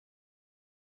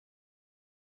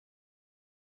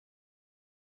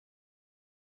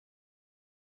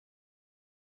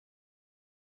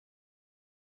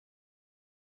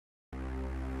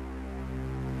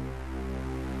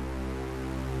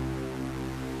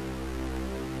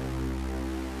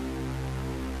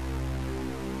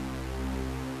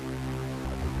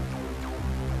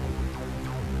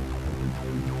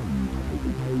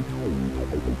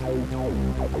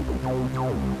This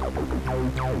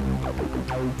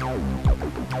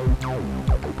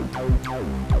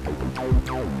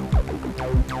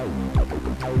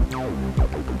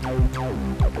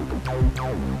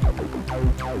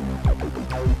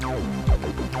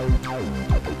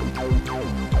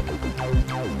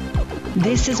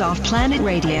is Off Planet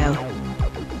Radio.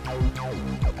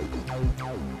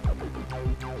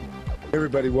 Hey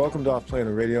everybody, welcome to Off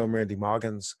Planet Radio. I'm Randy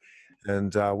Moggins,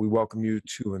 and we welcome you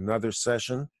to another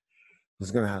session.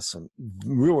 We're going to have some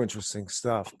real interesting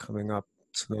stuff coming up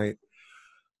tonight,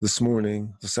 this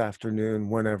morning, this afternoon,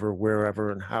 whenever,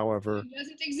 wherever, and however. It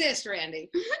doesn't exist,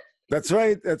 Randy. That's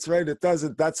right. It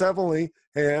doesn't. That's Emily.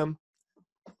 Hey, Em.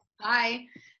 Hi.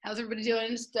 How's everybody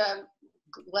doing? Just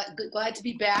glad to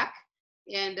be back.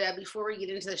 And before we get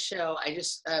into the show, I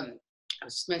was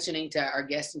just mentioning to our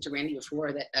guest and to Randy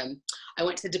before that I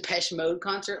went to the Depeche Mode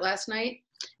concert last night,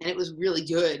 and it was really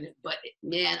good. But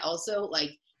man, also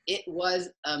like it was,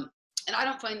 and I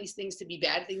don't find these things to be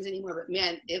bad things anymore. But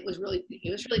man, it was really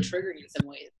triggering in some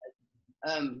ways.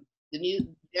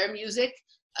 Their music,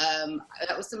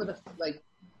 that was some of the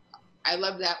I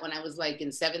loved that when I was like in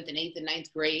 7th and 8th and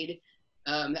 9th grade.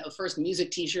 That was the first music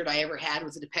T-shirt I ever had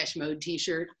was a Depeche Mode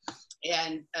T-shirt.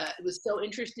 And it was so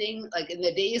interesting, like in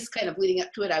the days kind of leading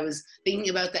up to it, I was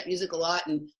thinking about that music a lot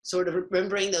and sort of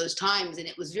remembering those times. And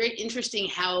it was very interesting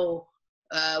how,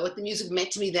 what the music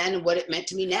meant to me then and what it meant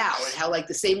to me now, and how like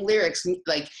the same lyrics,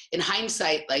 like in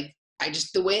hindsight, like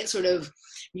the way it sort of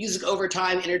music over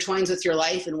time intertwines with your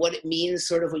life and what it means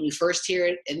sort of when you first hear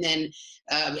it. And then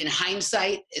in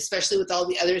hindsight, especially with all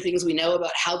the other things we know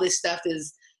about how this stuff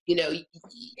is, you know,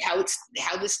 how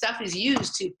this stuff is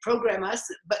used to program us,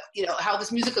 but you know, how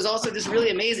this music is also just really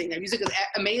amazing. Their music is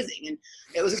amazing, and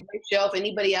it was a great show. If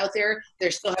anybody out there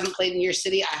still haven't played in your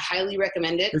city, I highly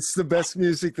recommend it. It's the best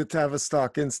music the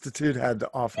Tavistock Institute had to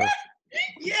offer.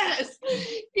 Yes.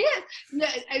 No,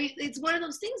 I mean, it's one of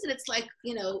those things that it's like,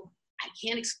 you know, I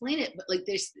can't explain it, but like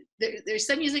there's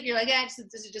some music you're like, this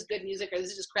is just good music, or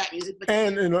this is just crap music. But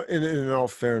and in all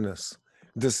fairness,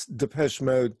 this Depeche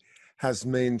Mode has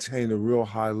maintained a real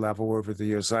high level over the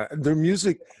years. Their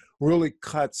music really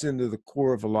cuts into the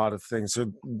core of a lot of things.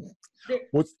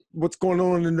 What's going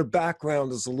on in the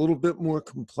background is a little bit more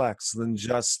complex than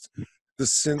just the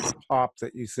synth pop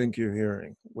that you think you're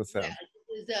hearing with them.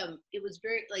 Yeah, it was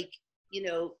very like, you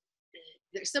know,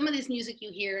 there's some of this music you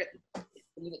hear,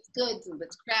 some of it's good, some of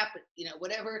it's crap, but, you know,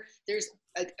 whatever. There's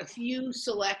a few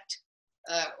select,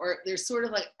 or there's sort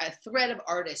of like a thread of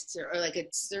artists or like a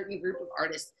certain group of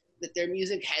artists that their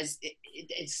music has,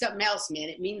 it's something else, man.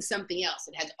 It means something else.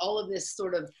 It has all of this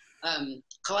sort of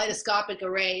kaleidoscopic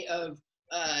array of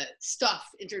stuff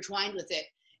intertwined with it.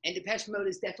 And Depeche Mode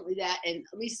is definitely that. And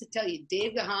let me just tell you,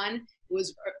 Dave Gahan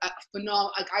was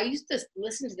phenomenal. Like, I used to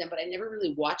listen to them, but I never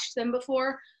really watched them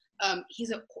before. He's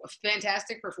a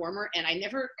fantastic performer, and I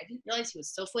didn't realize he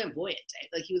was so flamboyant.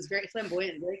 Like, he was very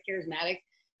flamboyant and very charismatic.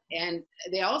 And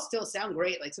they all still sound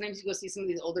great. Like sometimes you go see some of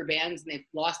these older bands and they've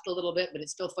lost a little bit, but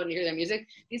it's still fun to hear their music.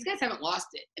 These guys haven't lost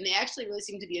it. And they actually really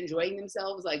seem to be enjoying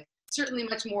themselves, like certainly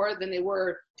much more than they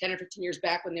were 10 or 15 years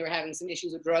back when they were having some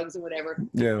issues with drugs and whatever.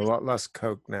 Yeah, a lot less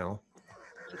coke now.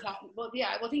 Well,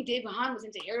 yeah, I think Dave Gahan was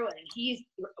into heroin, and he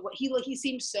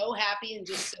seemed so happy and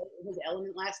just so in his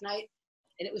element last night.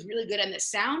 And it was really good, and the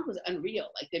sound was unreal.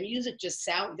 Like their music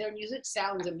sounds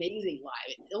amazing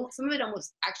live. Some of it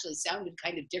almost actually sounded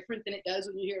kind of different than it does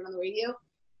when you hear it on the radio,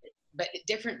 but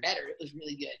different, better. It was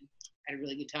really good. I had a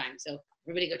really good time. So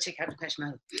everybody go check out Depeche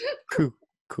Mode.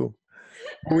 Cool.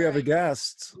 We have a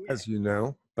guest, as you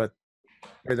know, but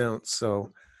I don't.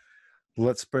 So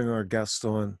let's bring our guest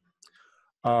on.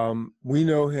 We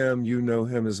know him. You know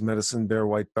him as Medicine Bear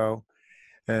Whitebow,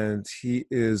 and he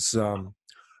is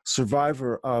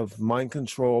survivor of mind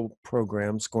control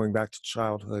programs going back to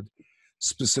childhood,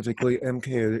 specifically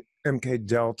MK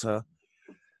Delta.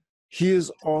 He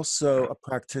is also a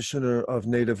practitioner of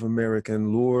Native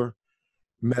American lore,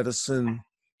 medicine,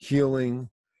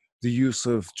 healing, the use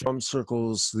of drum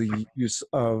circles, the use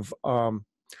of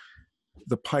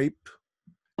the pipe,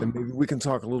 and maybe we can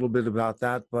talk a little bit about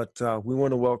that, but we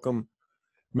want to welcome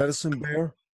Medicine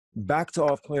Bear back to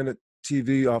Off Planet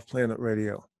TV, Off Planet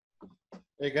Radio.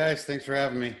 Hey guys, thanks for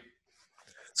having me.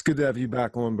 It's good to have you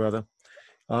back on, brother.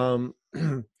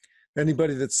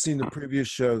 Anybody that's seen the previous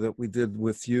show that we did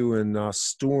with you and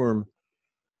Storm,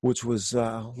 which was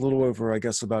a little over, I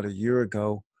guess, about a year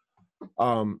ago,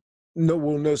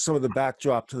 we'll know some of the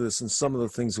backdrop to this and some of the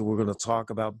things that we're going to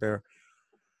talk about, Bear.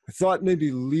 I thought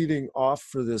maybe leading off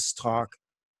for this talk,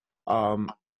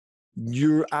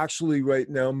 you're actually right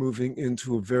now moving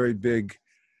into a very big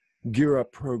Gear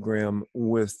Up program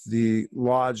with the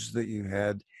lodge that you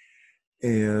had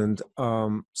and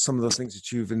some of the things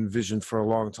that you've envisioned for a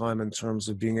long time in terms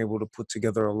of being able to put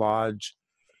together a lodge,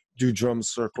 do drum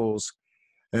circles,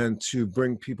 and to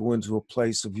bring people into a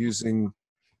place of using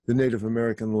the Native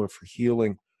American lore for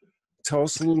healing. Tell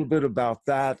us a little bit about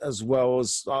that, as well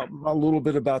as a little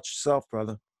bit about yourself,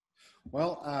 brother.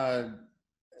 Well,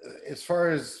 as far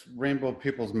as Rainbow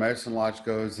People's Medicine Lodge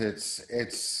goes,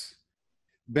 it's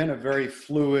been a very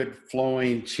fluid,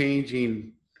 flowing,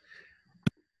 changing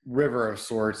river of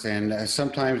sorts, and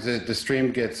sometimes the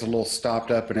stream gets a little stopped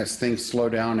up and as things slow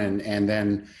down, and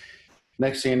then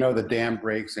next thing you know, the dam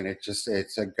breaks and it's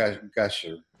a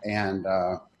gusher. And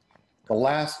the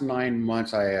last 9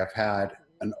 months I have had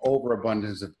an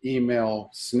overabundance of email,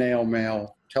 snail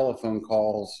mail, telephone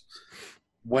calls.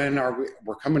 When are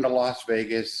we're coming to Las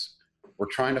Vegas. We're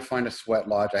trying to find a sweat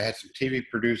lodge. I had some TV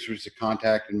producers that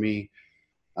contacted me.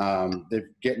 They're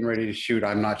getting ready to shoot.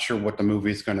 I'm not sure what the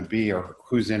movie is going to be or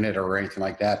who's in it or anything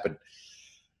like that, but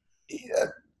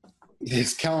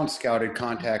his talent scout had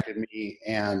contacted me,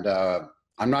 and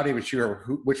I'm not even sure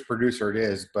which producer it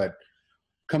is, but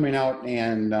coming out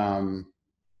in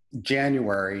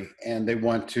January, and they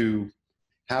want to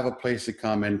have a place to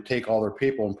come and take all their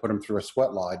people and put them through a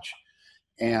sweat lodge.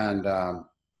 And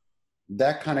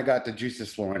that kind of got the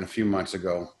juices flowing a few months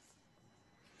ago.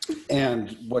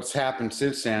 And what's happened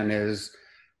since then is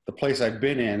the place I've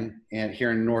been in, and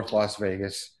here in North Las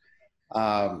Vegas,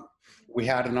 we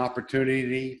had an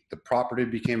opportunity. The property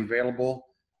became available,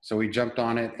 so we jumped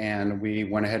on it and we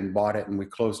went ahead and bought it, and we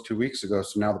closed 2 weeks ago.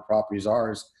 So now the property is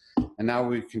ours, and now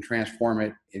we can transform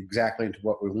it exactly into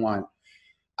what we want.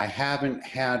 I haven't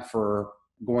had, for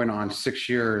going on 6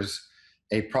 years,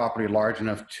 a property large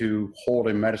enough to hold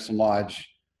a medicine lodge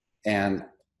and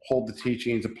hold the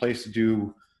teachings, a place to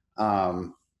do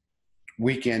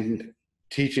weekend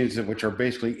teachings, which are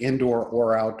basically indoor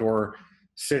or outdoor,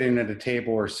 sitting at a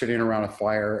table or sitting around a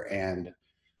fire and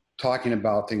talking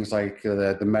about things like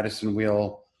the medicine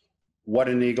wheel, what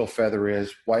an eagle feather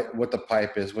is, what the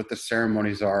pipe is, what the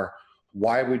ceremonies are,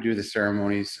 why we do the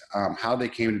ceremonies, how they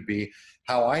came to be,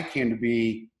 how I came to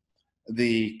be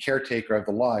the caretaker of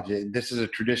the lodge. This is a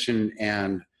tradition,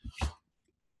 and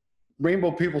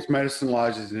Rainbow People's Medicine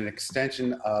Lodge is an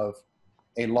extension of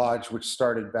a lodge which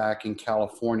started back in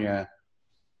California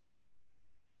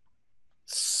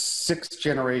 6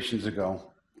 generations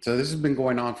ago. So this has been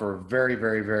going on for a very,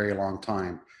 very, very long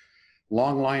time.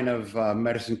 Long line of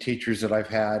medicine teachers that I've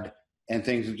had, and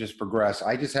things have just progressed.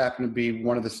 I just happen to be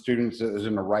one of the students that was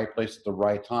in the right place at the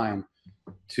right time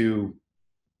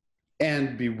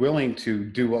and be willing to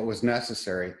do what was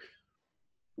necessary.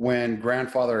 When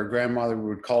grandfather or grandmother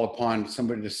would call upon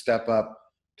somebody to step up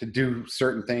to do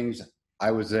certain things, I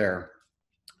was there.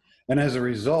 And as a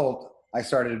result, I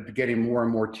started getting more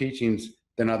and more teachings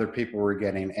than other people were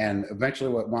getting. And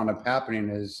eventually what wound up happening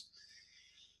is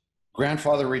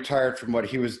grandfather retired from what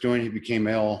he was doing. He became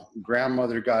ill.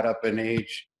 Grandmother got up in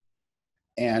age,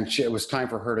 and it was time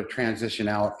for her to transition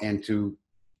out and to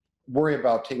worry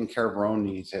about taking care of her own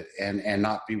needs and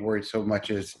not be worried so much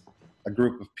as a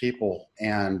group of people.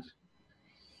 And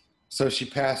so she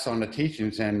passed on the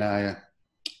teachings, and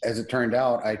as it turned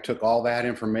out, I took all that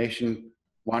information,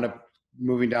 wound up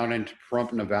moving down into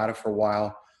Pahrump, Nevada for a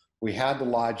while. We had the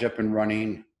lodge up and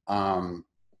running for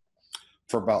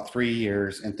about 3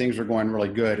 years, and things were going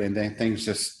really good, and then things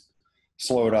just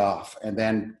slowed off, and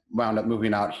then wound up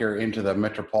moving out here into the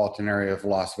metropolitan area of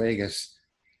Las Vegas.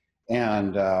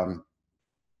 And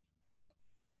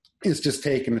it's just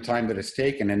taken the time that it's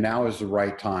taken, and now is the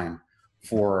right time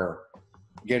for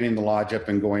getting the lodge up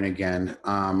and going again.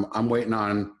 I'm waiting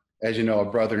on, as you know, a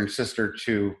brother and sister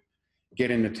to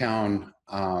get into town,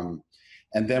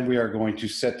 and then we are going to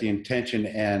set the intention,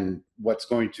 and what's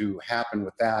going to happen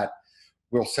with that,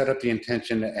 we'll set up the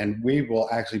intention, and we will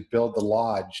actually build the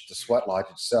lodge, the sweat lodge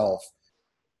itself,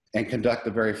 and conduct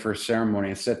the very first ceremony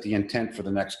and set the intent for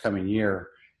the next coming year.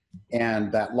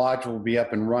 And that lodge will be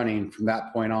up and running from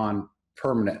that point on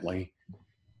permanently.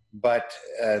 But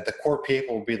the core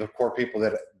people will be the core people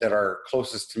that are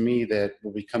closest to me, that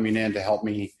will be coming in to help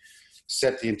me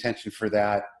set the intention for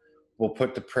that. We'll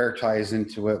put the prayer ties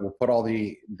into it. We'll put all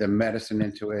the medicine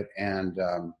into it, and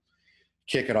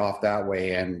kick it off that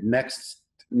way. And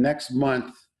next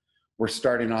month, we're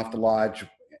starting off the lodge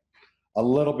a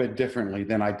little bit differently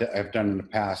than I've done in the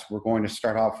past. We're going to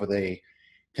start off with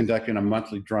conducting a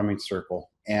monthly drumming circle.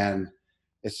 And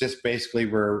it's just basically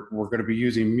we're going to be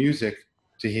using music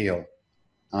to heal,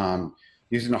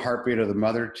 using the heartbeat of the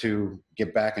mother to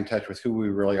get back in touch with who we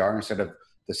really are, instead of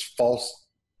this false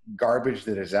garbage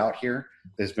that is out here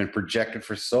that's been projected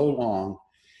for so long.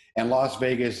 And Las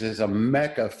Vegas is a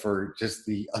mecca for just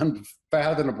the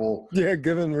unfathomable. Yeah,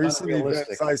 given recent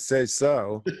unrealistic. events, I say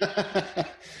so.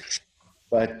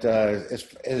 But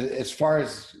as far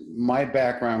as my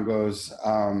background goes,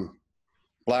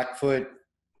 Blackfoot,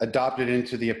 adopted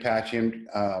into the Apache,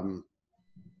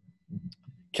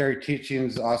 carried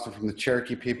teachings also from the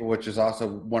Cherokee people, which is also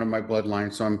one of my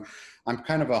bloodlines. So I'm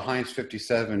kind of a Heinz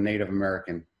 57 Native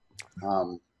American,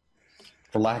 for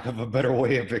lack of a better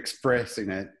way of expressing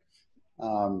it.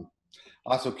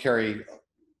 Also carry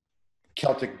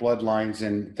Celtic bloodlines,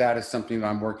 and that is something that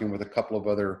I'm working with a couple of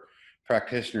other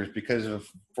practitioners because of,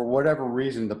 for whatever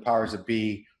reason, the powers that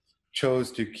be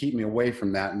chose to keep me away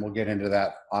from that. And we'll get into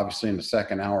that obviously in the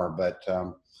second hour, but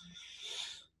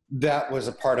that was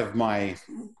a part of my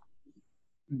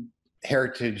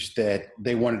heritage that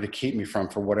they wanted to keep me from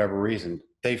for whatever reason.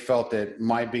 They felt that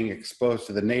my being exposed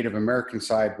to the Native American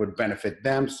side would benefit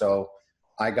them. So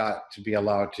I got to be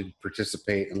allowed to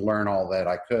participate and learn all that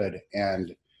I could.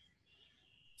 And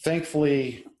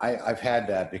thankfully I've had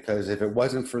that, because if it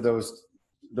wasn't for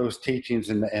those teachings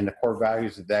and the core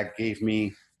values that gave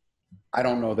me, I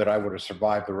don't know that I would have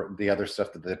survived the other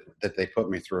stuff that they put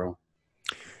me through.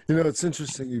 You know, it's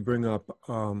interesting you bring up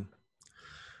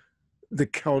the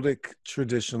Celtic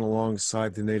tradition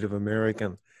alongside the Native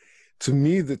American. To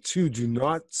me, the two do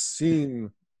not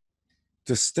seem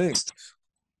distinct.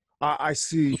 I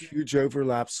see huge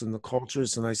overlaps in the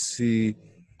cultures, and I see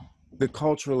that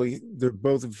culturally they're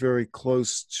both very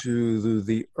close to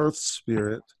the earth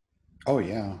spirit. Oh,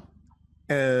 yeah.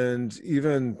 And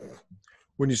even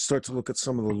when you start to look at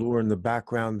some of the lore in the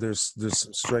background, there's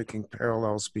some striking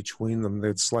parallels between them.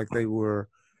 It's like they were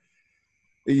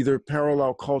either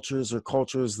parallel cultures or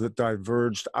cultures that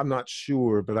diverged. I'm not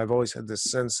sure, but I've always had this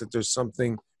sense that there's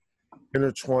something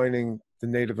intertwining the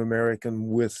Native American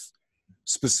with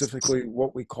specifically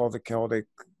what we call the Celtic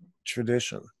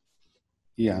tradition.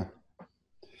 Yeah.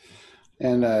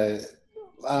 And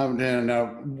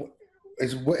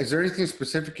is there anything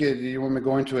specific you want me to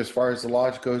go into as far as the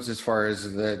lodge goes, as far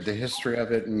as the history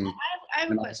of it? And I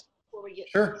have a question before we get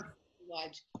sure. to the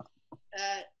lodge.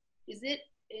 Is it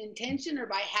intention or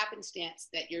by happenstance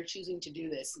that you're choosing to do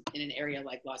this in an area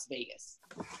like Las Vegas?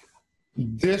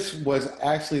 This was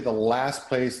actually the last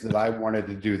place that I wanted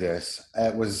to do this.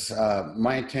 It was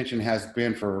my intention has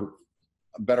been for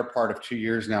a better part of 2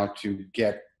 years now to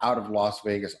get out of Las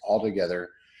Vegas altogether.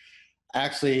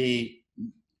 Actually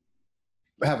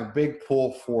have a big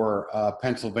pull for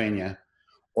Pennsylvania,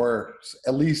 or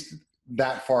at least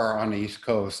that far on the East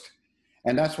Coast.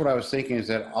 And that's what I was thinking, is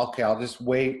that, okay, I'll just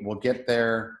wait, we'll get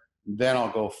there, then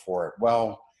I'll go for it.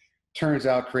 Well, turns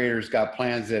out creators got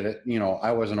plans that,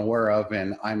 I wasn't aware of,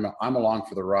 and I'm along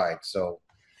for the ride. So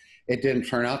it didn't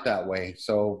turn out that way.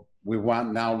 So we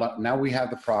want, now we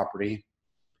have the property.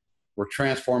 We're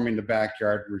transforming the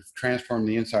backyard. We've transformed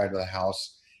the inside of the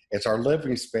house. It's our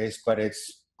living space, but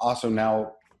it's also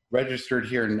now registered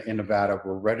here in Nevada.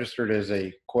 We're registered as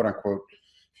a quote unquote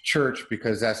church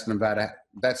because that's Nevada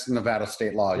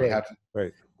state law. Right, you have to,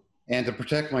 right. And to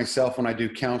protect myself when I do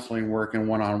counseling work and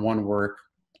one-on-one work,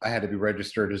 I had to be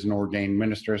registered as an ordained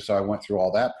minister. So I went through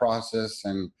all that process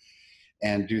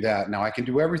and do that. Now I can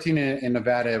do everything in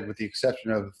Nevada with the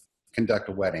exception of conduct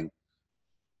a wedding.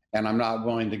 And I'm not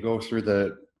willing to go through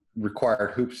the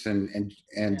required hoops and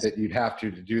that you'd have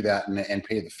to do that and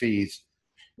pay the fees.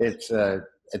 It's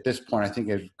at this point, I think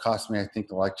it cost me,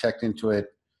 I checked into it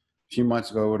a few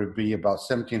months ago, it would be about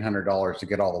 $1,700 to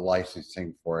get all the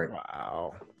licensing for it.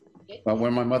 Wow. But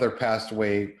when my mother passed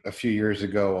away a few years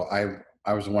ago,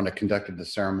 I was the one that conducted the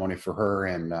ceremony for her,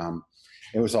 and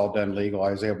it was all done legal.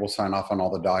 I was able to sign off on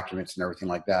all the documents and everything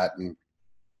like that. And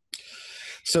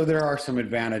so there are some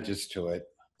advantages to it.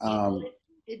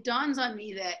 It dawns on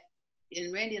me that,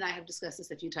 and Randy and I have discussed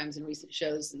this a few times in recent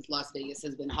shows since Las Vegas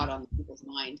has been hot on people's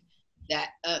mind, that,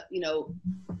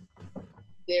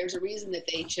 there's a reason that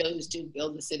they chose to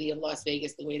build the city of Las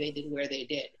Vegas the way they did where they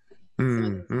did. Mm-hmm.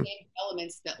 Some of the same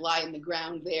elements that lie in the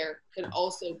ground there can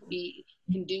also be,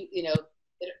 can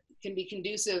be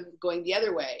conducive going the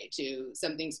other way to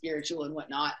something spiritual and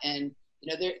whatnot. And,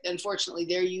 unfortunately,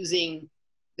 they're using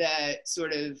the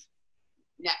sort of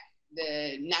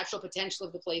the natural potential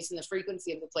of the place and the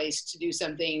frequency of the place to do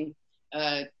something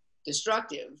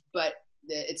destructive, but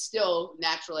it's still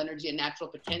natural energy and natural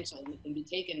potential, and it can be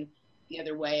taken the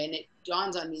other way. And it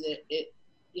dawns on me that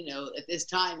at this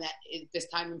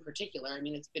time in particular, I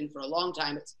mean, it's been for a long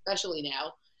time, especially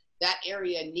now, that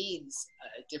area needs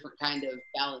a different kind of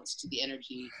balance to the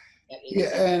energy.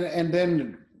 And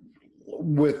then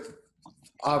with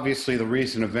obviously the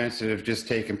recent events that have just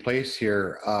taken place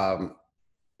here,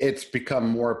 it's become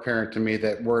more apparent to me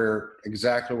that we're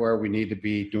exactly where we need to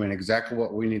be, doing exactly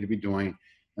what we need to be doing,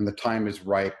 and the time is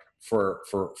ripe for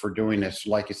doing this.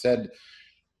 Like you said,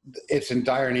 it's in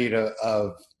dire need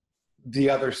of the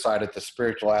other side of the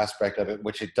spiritual aspect of it,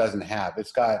 which it doesn't have.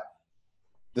 It's got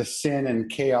the sin and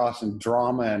chaos and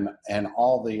drama and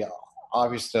all the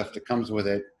obvious stuff that comes with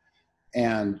it.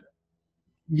 And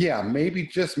yeah, maybe,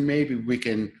 just maybe, we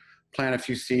can plant a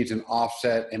few seeds and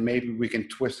offset, and maybe we can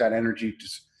twist that energy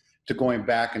to going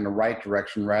back in the right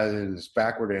direction rather than this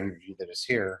backward energy that is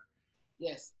here.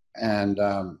 Yes. And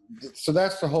so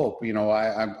that's the hope. You know,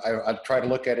 I try to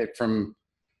look at it from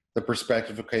the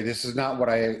perspective, okay, this is not what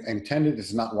I intended, this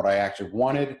is not what I actually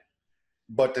wanted,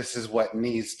 but this is what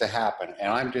needs to happen.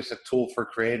 And I'm just a tool for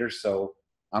creators, so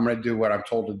I'm going to do what I'm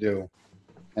told to do.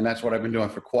 And that's what I've been doing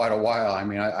for quite a while. I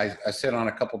mean, I sit on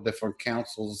a couple different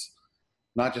councils,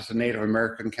 not just a Native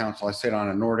American council. I sit on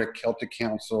a Nordic Celtic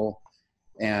council,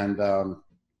 and I'm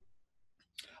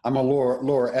a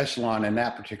lower echelon in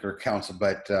that particular council,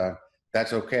 but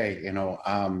that's okay. You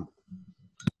know,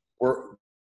 we're.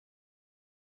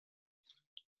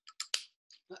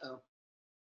 Uh-oh.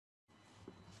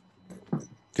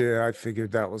 Yeah, I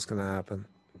figured that was going to happen.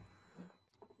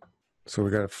 So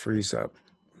we got to freeze up.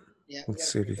 Yeah.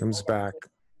 Let's see if he comes back.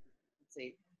 Let's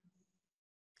see.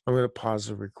 I'm going to pause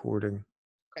the recording.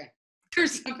 Okay.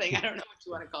 There's something, I don't know what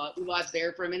you want to call it. We lost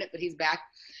Bear for a minute, but he's back.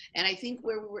 And I think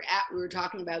where we were at, we were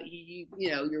talking about you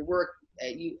know, your work,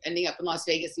 you ending up in Las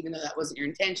Vegas, even though that wasn't your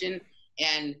intention,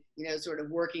 and, you know, sort of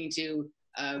working to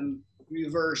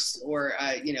reverse or,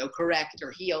 you know, correct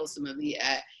or heal some of the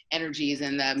energies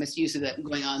and the misuse of that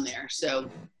going on there. So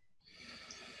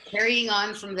carrying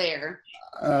on from there.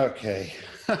 Okay.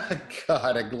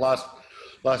 God, I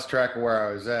lost track of where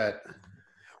I was at.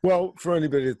 Well, for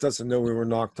anybody that doesn't know, we were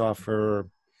knocked off for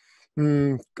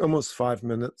almost 5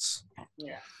 minutes.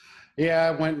 Yeah. Yeah,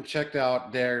 I went and checked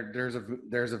out there.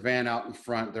 There's a van out in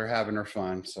front. They're having their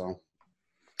fun. So.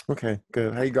 Okay,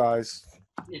 good. Hey guys,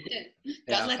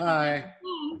 Yeah, hi.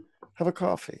 have a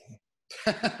coffee.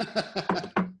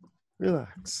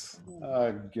 Relax.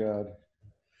 Oh God.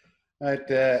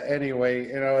 But anyway,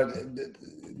 you know,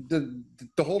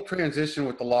 the whole transition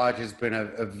with the lodge has been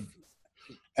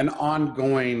an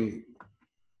ongoing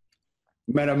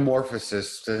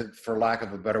metamorphosis, for lack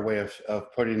of a better way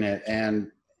of putting it,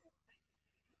 and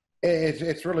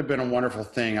it's really been a wonderful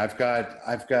thing. I've got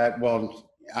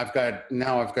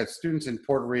students in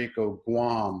Puerto Rico,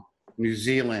 Guam, New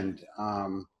Zealand,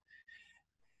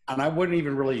 and I wouldn't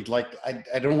even really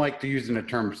I don't like to use the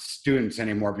term students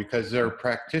anymore, because they're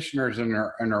practitioners in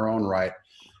their own right.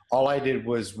 All I did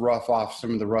was rough off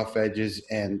some of the rough edges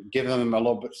and give them a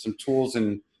little bit, some tools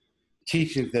and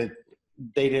teachings that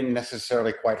they didn't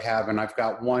necessarily quite have. And I've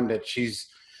got one that she's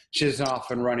off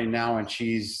and running now, and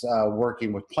she's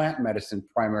working with plant medicine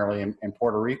primarily in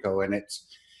Puerto Rico. And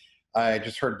I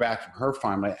just heard back from her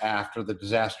finally after the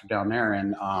disaster down there,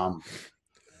 and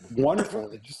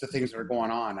wonderful, just the things that are going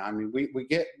on. I mean,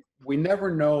 we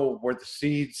never know where the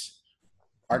seeds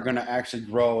are going to actually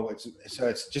grow.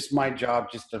 It's just my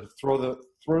job just to throw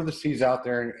the seeds out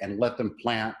there and let them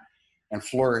plant and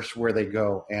flourish where they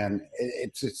go. And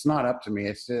it's not up to me.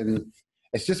 It's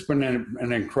just been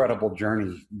an incredible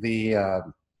journey.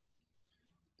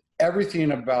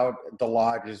 Everything about the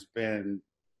lodge has been,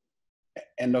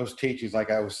 and those teachings,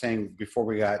 like I was saying before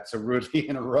we got so rudely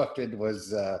interrupted,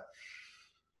 was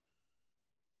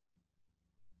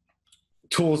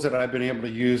tools that I've been able to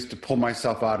use to pull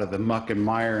myself out of the muck and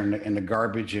mire and the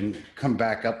garbage and come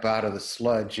back up out of the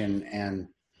sludge. And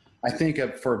I think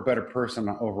for a better person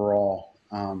overall.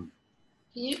 Can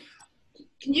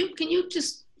you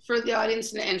just, for the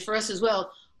audience and for us as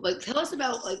well, like, tell us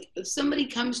about, like, if somebody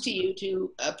comes to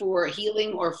you for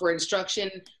healing or for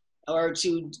instruction or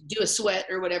to do a sweat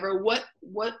or whatever, what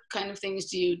kind of things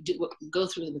do you go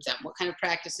through with them? What kind of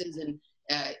practices, and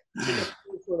take us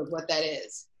through sort of what that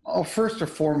is? Oh, first and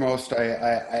foremost,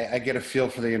 I get a feel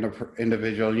for the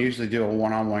individual. I usually do a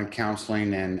one-on-one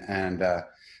counseling and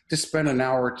just spend an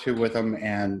hour or two with them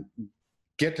and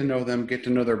get to know them, get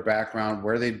to know their background,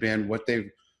 where they've been, what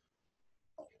they've.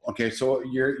 Okay, so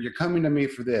you're coming to me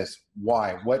for this.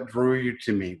 Why? What drew you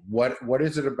to me? What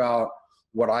is it about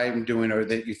what I'm doing or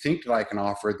that you think that I can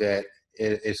offer that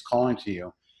is calling to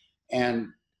you? And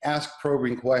ask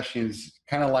probing questions,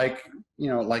 kind of like,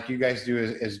 like you guys do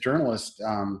as journalists.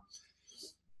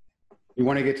 You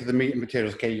want to get to the meat and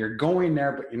potatoes. Okay, you're going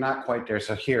there, but you're not quite there.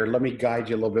 So here, let me guide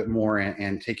you a little bit more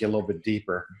and take you a little bit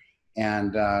deeper.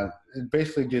 And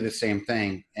basically do the same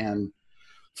thing. And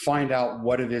find out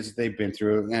what it is they've been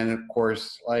through. And of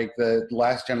course, like the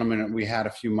last gentleman that we had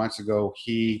a few months ago,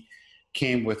 he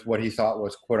came with what he thought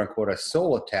was quote unquote a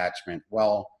soul attachment.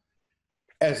 Well,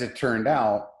 as it turned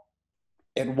out,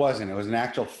 it wasn't. It was an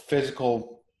actual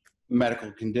physical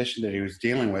medical condition that he was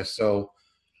dealing with. So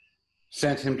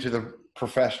sent him to the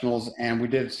professionals, and we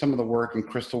did some of the work and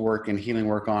crystal work and healing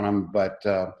work on him, but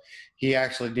he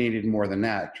actually needed more than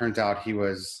that. Turns out he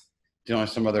was dealing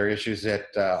with some other issues that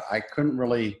I couldn't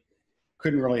really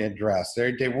address.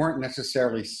 They weren't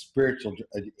necessarily spiritual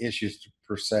issues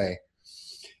per se.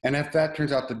 And if that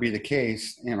turns out to be the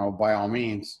case, you know, by all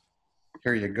means,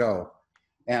 here you go.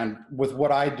 And with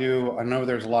what I do, I know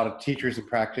there's a lot of teachers and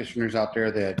practitioners out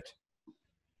there that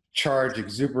charge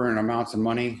exuberant amounts of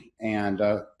money, and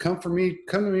come to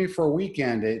me for a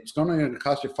weekend. It's going to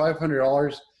cost you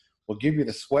 $500. We'll give you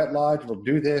the sweat lodge. We'll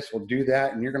do this, we'll do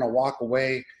that, and you're going to walk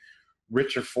away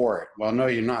richer for it. Well, no,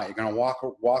 you're not. You're going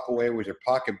to walk away with your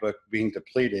pocketbook being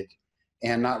depleted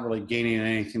and not really gaining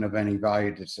anything of any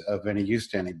value, of any use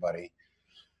to anybody.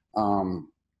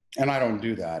 And I don't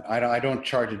do that. I don't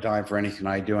charge a dime for anything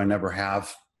I do. I never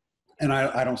have. And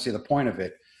I don't see the point of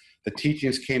it. The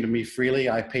teachings came to me freely.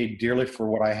 I paid dearly for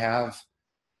what I have.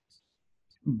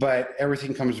 But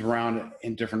everything comes around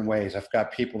in different ways. I've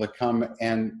got people that come,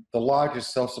 and the lodge is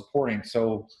self-supporting.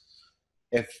 So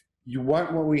if you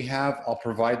want what we have, I'll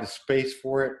provide the space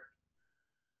for it.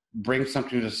 Bring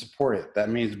something to support it. That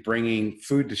means bringing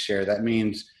food to share. That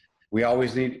means we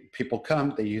always need people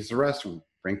come, they use the restroom.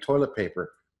 Bring toilet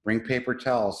paper, bring paper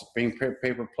towels, bring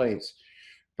paper plates.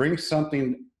 Bring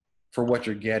something for what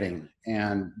you're getting.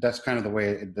 And that's kind of the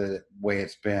way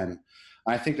it's been.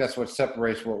 I think that's what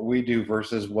separates what we do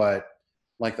versus what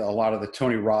like a lot of the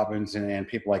Tony Robbins and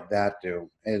people like that do.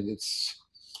 And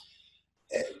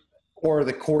or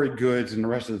the Corey Goods and the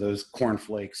rest of those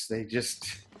cornflakes. They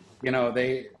just, you know,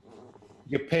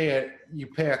 you pay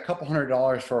a couple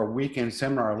 $100 for a weekend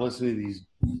seminar listening to these.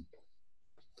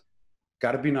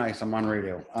 Got to be nice. I'm on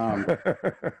radio.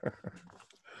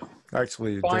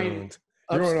 Actually, you don't.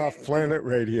 You're on off-planet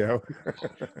radio.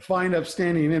 Find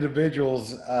upstanding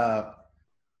individuals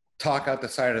talk out the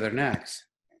side of their necks.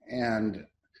 And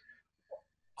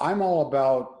I'm all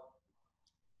about,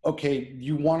 okay,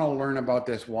 you want to learn about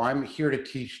this? Well, I'm here to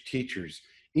teach teachers.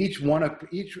 Each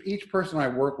person I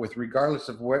work with, regardless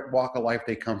of what walk of life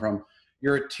they come from,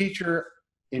 you're a teacher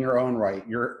in your own right.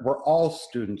 We're all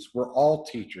students. We're all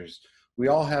teachers. We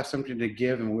all have something to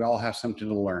give, and we all have something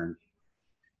to learn.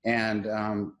 And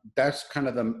that's kind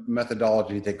of the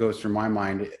methodology that goes through my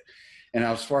mind. And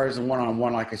as far as the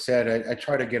one-on-one, like I said, I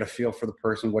try to get a feel for the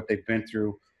person, what they've been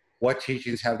through, what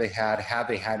teachings have they had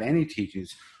any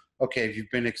teachings? Okay, if you've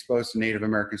been exposed to Native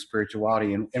American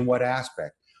spirituality, in what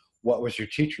aspect? What was your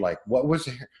teacher like?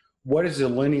 What is the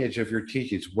lineage of your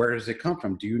teachings? Where does it come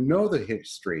from? Do you know the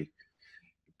history?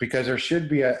 Because there should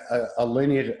be a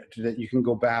lineage that you can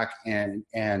go back and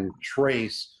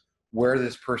trace where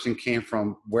this person came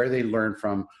from, where they learned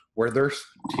from, where their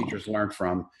teachers learned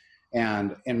from.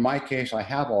 And in my case, I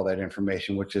have all that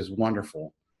information, which is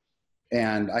wonderful.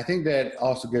 And I think that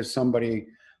also gives somebody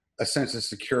a sense of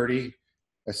security,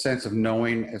 a sense of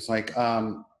knowing. It's like,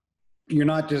 you're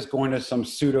not just going to some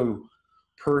pseudo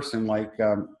person. Like,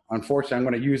 unfortunately, I'm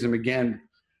going to use them again,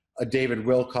 a David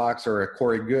Wilcox or a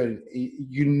Corey Good.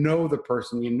 You know the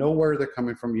person, you know where they're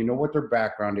coming from, you know what their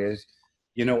background is,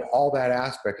 you know, all that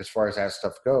aspect as far as that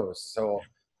stuff goes. So,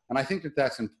 and I think that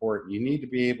that's important. You need to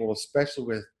be able, especially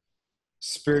with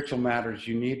spiritual matters,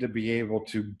 you need to be able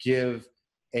to give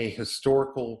a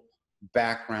historical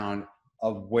background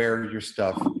of where your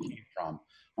stuff came from.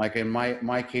 Like in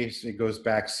my case, it goes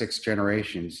back 6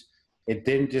 generations. It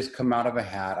didn't just come out of a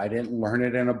hat. I didn't learn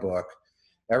it in a book.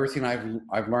 Everything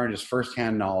I've learned is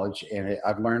firsthand knowledge, and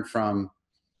I've learned from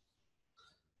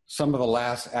some of the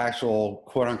last actual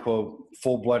quote unquote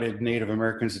full-blooded Native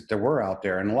Americans that there were out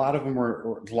there. And a lot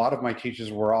of my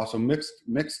teachers were also mixed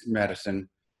medicine.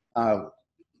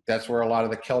 That's where a lot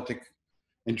of the Celtic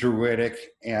and Druidic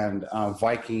and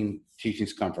Viking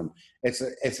teachings come from. It's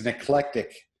an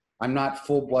eclectic. I'm not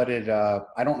full-blooded.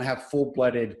 I don't have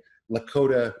full-blooded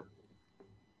Lakota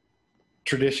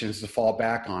traditions to fall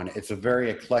back on. It's a very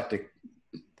eclectic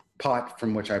pot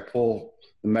from which I pull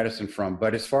the medicine from.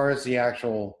 But as far as the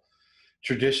actual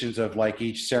traditions of like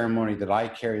each ceremony that I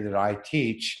carry, that I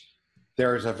teach,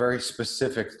 there's a very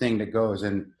specific thing that goes,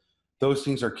 and those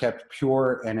things are kept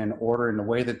pure and in order in the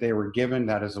way that they were given.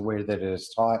 That is the way that it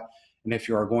is taught. And if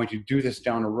you are going to do this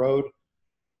down the road,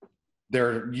 there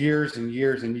are years and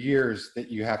years and years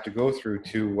that you have to go through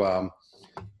to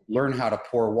learn how to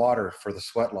pour water for the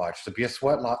sweat lodge. To be a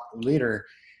sweat leader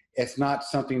it's not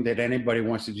something that anybody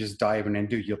wants to just dive in and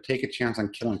do. You'll take a chance on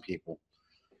killing people,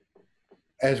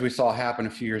 as we saw happen a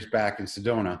few years back in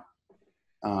Sedona.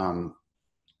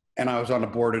 And I was on the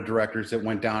board of directors that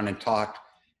went down and talked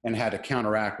and had to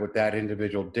counteract what that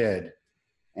individual did.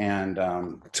 And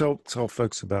tell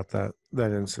folks about that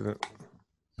incident.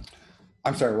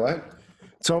 I'm sorry, what?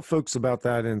 Tell folks about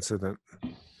that incident.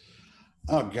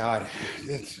 Oh God,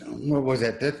 what was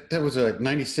that? That was a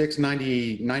 96,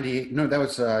 90, 98. No, that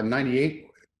was 98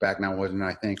 back now, wasn't it?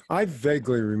 I think. I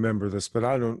vaguely remember this, but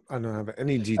I don't have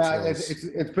any details.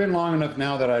 It's been long enough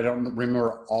now that I don't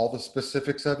remember all the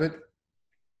specifics of it.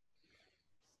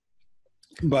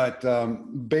 But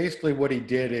basically, what he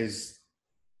did is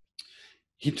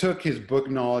he took his book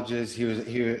knowledges. He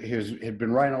had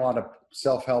been writing a lot of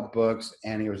self-help books,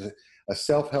 and he was a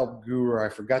self-help guru. I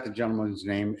forgot the gentleman's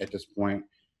name at this point.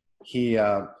 He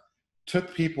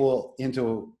took people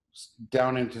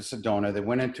down into Sedona. They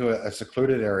went into a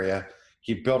secluded area.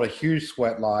 He built a huge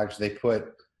sweat lodge. They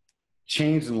put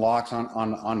chains and locks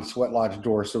on the sweat lodge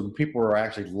door, so people were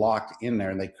actually locked in there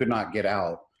and they could not get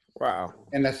out. Wow.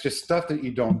 And that's just stuff that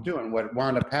you don't do. And what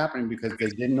wound up happening, because they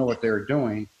didn't know what they were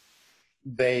doing,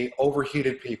 they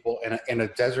overheated people in a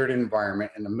desert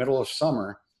environment in the middle of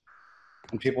summer,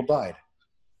 and people died.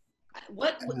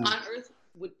 What on earth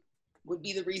would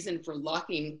be the reason for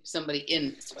locking somebody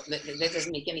in? That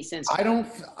doesn't make any sense. I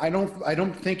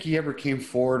don't think he ever came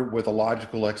forward with a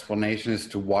logical explanation as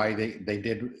to why they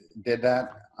did that.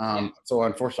 So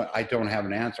unfortunately, I don't have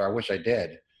an answer. I wish I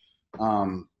did.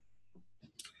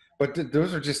 But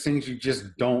those are just things you just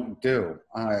don't do.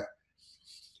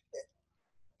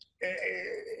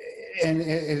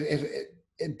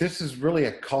 This is really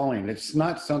a calling. It's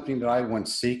not something that I went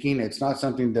seeking. It's not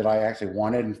something that I actually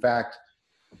wanted. In fact,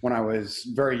 when I was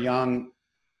very young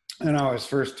and I was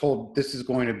first told this is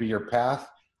going to be your path,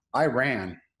 I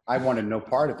ran. I wanted no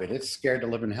part of it. It scared the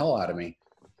living hell out of me.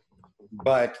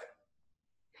 But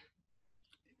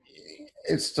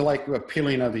it's like a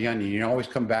peeling of the onion. You always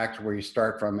come back to where you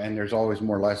start from, and there's always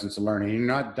more lessons to learn. And you're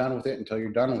not done with it until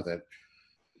you're done with it.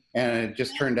 And it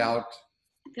just turned out.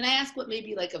 Can I ask what may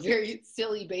be like a very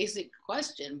silly, basic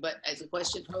question, but as a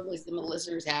question probably some of the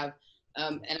listeners have,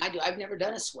 and I've never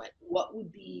done a sweat. I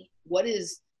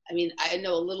mean, I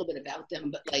know a little bit about them,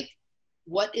 but like,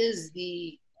 what is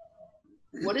the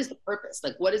purpose?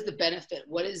 Like, what is the benefit?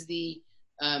 What would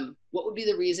be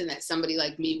the reason that somebody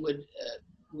like me would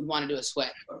want to do a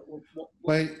sweat?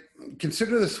 Well,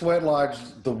 consider the sweat lodge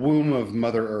the womb of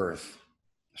Mother Earth.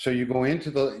 So you go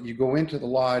into the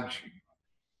lodge,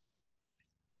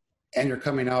 and you're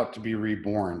coming out to be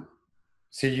reborn.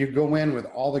 So you go in with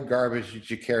all the garbage that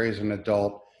you carry as an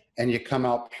adult, and you come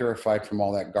out purified from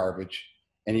all that garbage,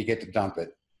 and you get to dump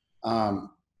it.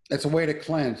 It's a way to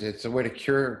cleanse. It's a way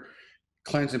to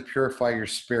cleanse and purify your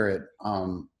spirit.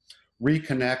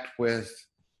 Reconnect with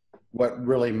what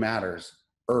really matters: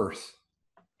 earth,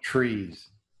 trees,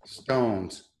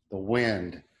 stones, the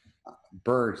wind,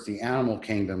 birds, the animal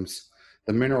kingdoms,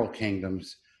 the mineral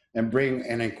kingdoms, and bring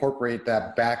and incorporate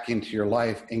that back into your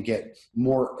life and get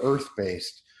more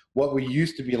earth-based. What we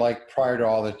used to be like prior to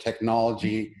all the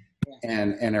technology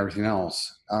and everything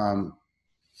else.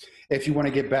 If you want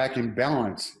to get back in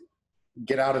balance,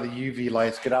 get out of the UV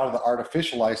lights, get out of the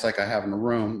artificial lights like I have in the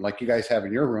room, like you guys have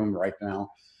in your room right now.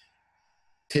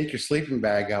 Take your sleeping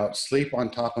bag out, sleep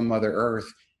on top of Mother Earth,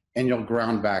 and you'll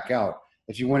ground back out.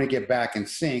 If you want to get back in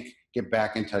sync, get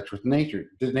back in touch with nature.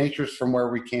 The nature's from where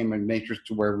we came, and nature's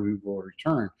to where we will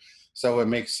return. So it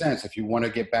makes sense. If you want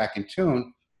to get back in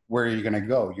tune, where are you going to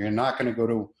go? You're not going to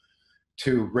go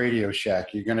to Radio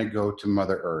Shack. You're going to go to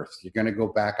Mother Earth. You're going to go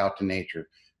back out to nature.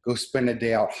 Go spend a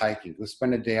day out hiking. Go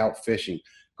spend a day out fishing.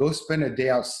 Go spend a day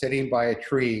out sitting by a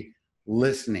tree,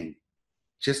 listening.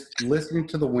 Just listening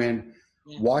to the wind,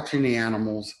 watching the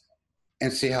animals,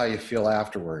 and see how you feel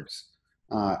afterwards.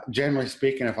 Generally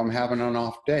speaking, if I'm having an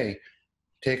off day,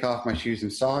 take off my shoes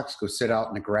and socks, go sit out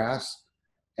in the grass,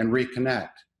 and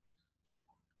reconnect.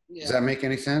 Yeah. Does that make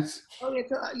any sense? Oh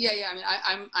yeah. I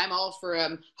mean, I'm all for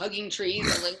hugging trees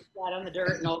and laying flat on the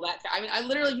dirt and all that. I mean, I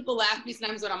literally, people laugh at me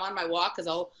sometimes when I'm on my walk, because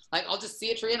I'll just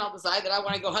see a tree and I'll decide that I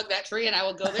want to go hug that tree, and I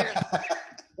will go there and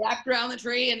wrap around the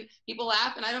tree, and people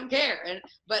laugh, and I don't care.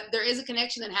 But there is a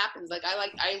connection that happens. Like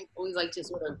I always like to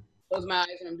sort of close my eyes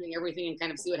when I'm doing everything and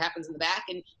kind of see what happens in the back,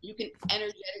 and you can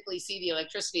energetically see the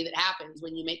electricity that happens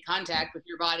when you make contact with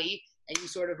your body and you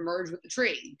sort of merge with the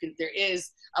tree. There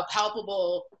is a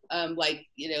palpable,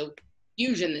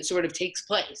 fusion that sort of takes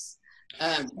place.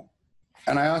 And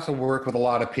I also work with a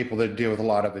lot of people that deal with a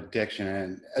lot of addiction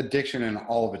in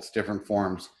all of its different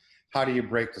forms. How do you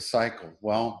break the cycle?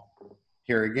 Well,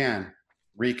 here again,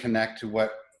 reconnect to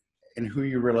what and who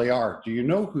you really are. Do you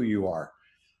know who you are?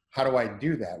 How do I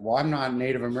do that? Well, I'm not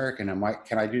Native American.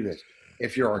 Can I do this?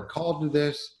 If you're called to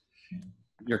this,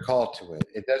 you're called to it.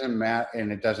 It doesn't matter,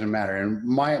 and it doesn't matter. And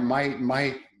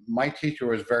my teacher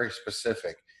was very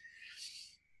specific.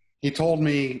 He told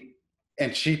me,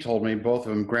 and she told me, both of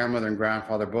them, grandmother and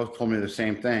grandfather, both told me the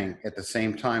same thing at the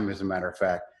same time, as a matter of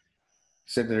fact.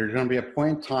 Said that there's going to be a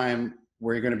point in time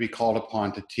where you're going to be called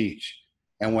upon to teach.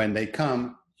 And when they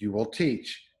come, you will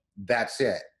teach. That's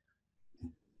it.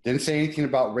 Didn't say anything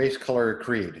about race, color, or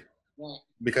creed,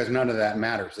 because none of that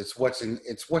matters. It's what's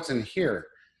in here.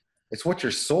 It's what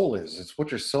your soul is. It's what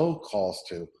your soul calls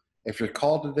to. If you're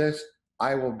called to this,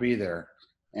 I will be there.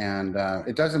 And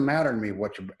it doesn't matter to me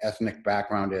what your ethnic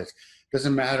background is. It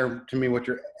doesn't matter to me what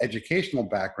your educational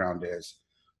background is,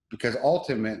 because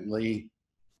ultimately,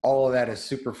 all of that is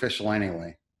superficial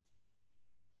anyway.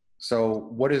 So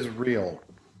what is real?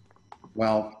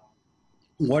 Well,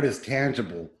 what is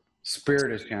tangible?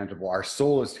 Spirit is tangible. Our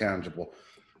soul is tangible.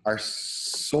 Our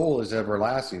soul is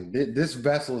everlasting. This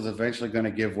vessel is eventually going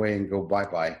to give way and go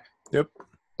bye-bye. Yep.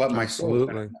 But my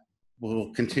Absolutely. soul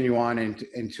will continue on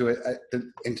into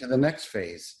the next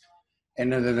phase.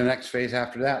 And then the next phase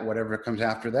after that, whatever comes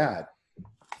after that.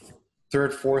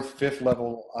 Third, fourth, fifth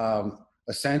level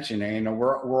ascension. And, you know,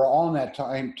 we're all in that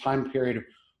time period.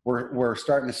 We're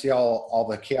starting to see all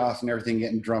the chaos and everything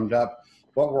getting drummed up.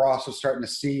 But we're also starting to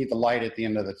see the light at the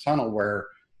end of the tunnel, where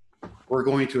we're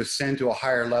going to ascend to a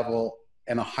higher level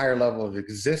and a higher level of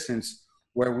existence,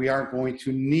 where we aren't going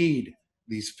to need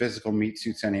these physical meat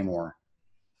suits anymore.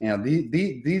 You know,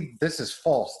 this is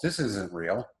false. This isn't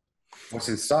real. What's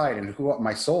inside and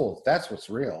my soul, that's what's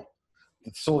real.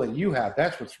 The soul that you have,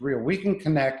 that's what's real. We can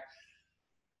connect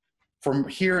from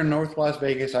here in North Las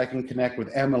Vegas. I can connect with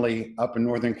Emily up in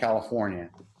Northern California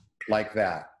like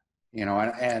that, you know,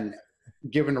 and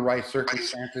given the right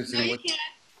circumstances. No, you can't.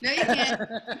 No, you can't.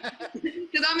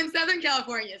 Because I'm in Southern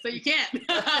California, so you can't.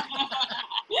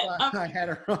 I had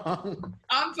it wrong.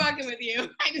 I'm fucking with you.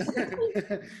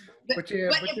 But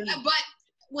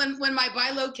when my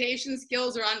bilocation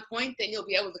skills are on point, then you'll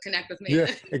be able to connect with me.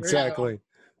 Yeah, exactly.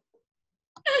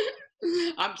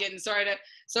 I'm kidding. Sorry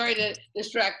to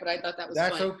distract, but I thought that was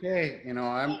That's fun. okay. You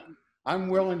know, I'm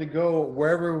willing to go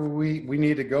wherever we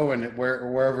need to go, and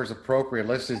wherever's appropriate.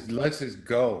 Let's just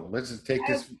go. Let's just take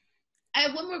this. I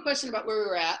have one more question about where we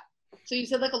were at. So you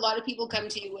said like a lot of people come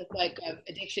to you with like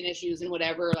addiction issues and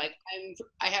whatever. Like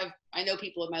I know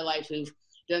people in my life who've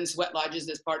done sweat lodges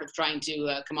as part of trying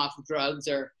to come off of drugs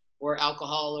or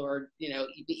alcohol, or even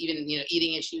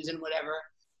eating issues and whatever.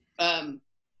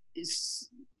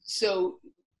 So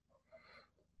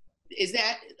is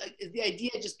that like, is the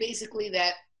idea just basically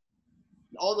that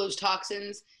all those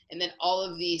toxins and then all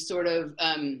of the sort of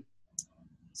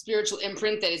spiritual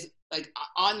imprint that is like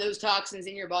on those toxins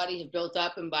in your body have built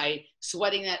up, and by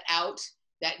sweating that out,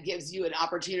 that gives you an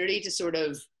opportunity to sort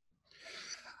of.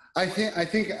 I think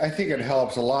it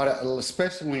helps a lot,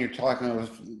 especially when you're talking about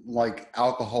like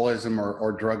alcoholism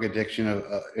or drug addiction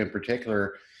in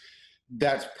particular.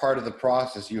 That's part of the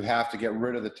process. You have to get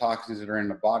rid of the toxins that are in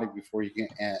the body before you can,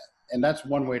 and that's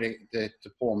one way to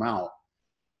pull them out.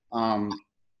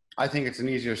 I think it's an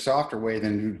easier, softer way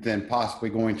than possibly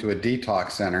going to a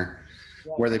detox center,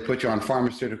 where they put you on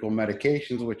pharmaceutical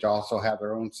medications, which also have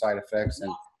their own side effects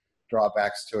and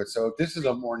drawbacks to it. So this is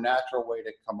a more natural way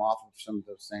to come off of some of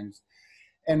those things.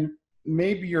 And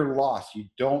maybe you're lost.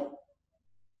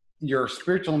 You're a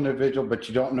spiritual individual, but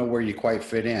you don't know where you quite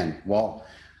fit in. Well,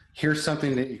 here's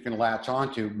something that you can latch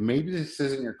onto. Maybe this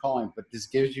isn't your calling, but this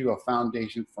gives you a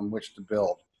foundation from which to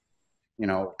build. You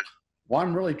know, well,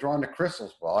 I'm really drawn to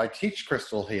crystals. Well, I teach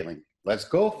crystal healing. Let's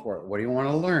go for it. What do you want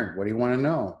to learn? What do you want to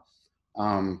know?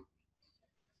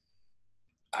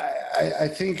 I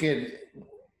think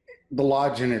the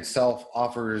lodge in itself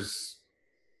offers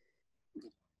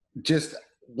just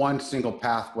one single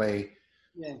pathway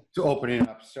to opening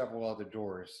up several other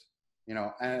doors, you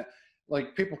know. And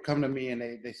like people come to me and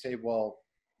they say, well,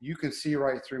 you can see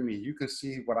right through me. You can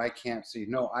see what I can't see.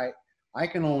 No, I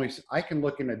can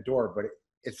look in a door, but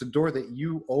it's the door that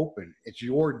you open. It's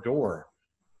your door.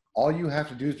 All you have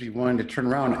to do is be willing to turn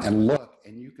around and look,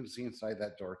 and you can see inside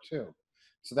that door too.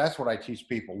 So that's what I teach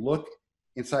people. Look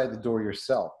inside the door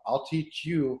yourself. I'll teach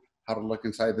you how to look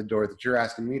inside the door that you're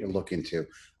asking me to look into.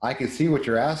 I can see what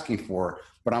you're asking for,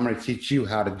 but I'm going to teach you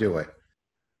how to do it.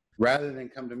 Rather than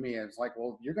come to me and it's like,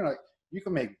 well, you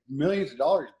can make millions of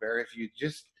dollars, Bear, if you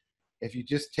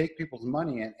just take people's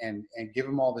money and give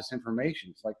them all this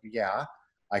information. It's like, yeah,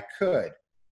 I could,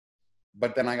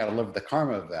 but then I got to live with the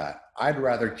karma of that. I'd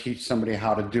rather teach somebody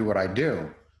how to do what I do.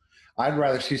 I'd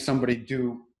rather see somebody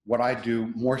do what I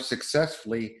do more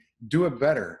successfully, do it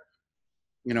better.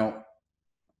 You know,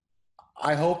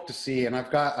 I hope to see, and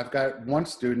I've got one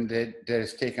student that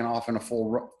has taken off in a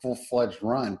full-fledged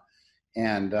run,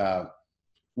 and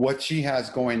what she has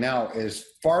going now is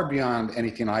far beyond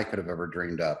anything I could have ever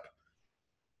dreamed up.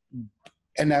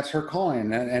 And that's her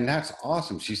calling, and that's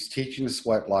awesome. She's teaching the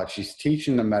sweat lodge, she's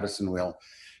teaching the medicine wheel,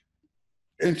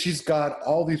 and she's got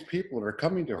all these people that are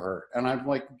coming to her. And I'm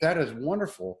like, that is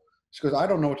wonderful. She goes, I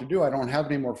don't know what to do. I don't have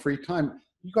any more free time.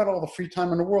 You got all the free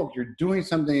time in the world. You're doing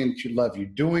something that you love. You're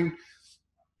doing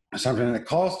something that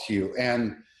calls to you,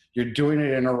 and you're doing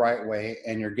it in the right way,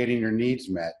 and you're getting your needs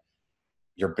met.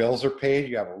 Your bills are paid.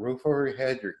 You have a roof over your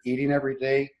head. You're eating every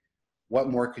day. What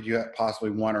more could you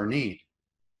possibly want or need?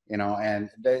 You know, and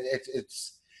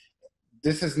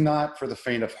this is not for the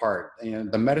faint of heart. You know,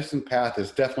 the medicine path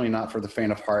is definitely not for the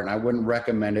faint of heart, and I wouldn't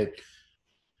recommend it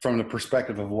from the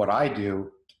perspective of what I do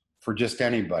for just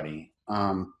anybody.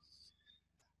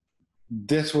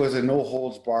 This was a no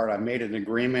holds barred. I made an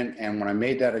agreement, and when I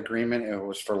made that agreement, it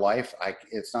was for life.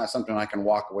 It's not something I can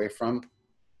walk away from.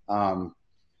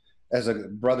 As a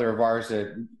brother of ours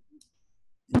that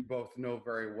you both know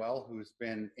very well, who's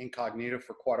been incognito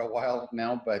for quite a while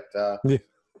now, but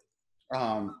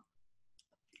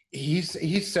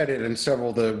he's said it in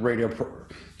several of the radio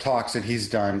talks that he's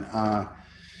done.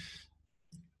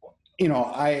 You know,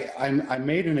 I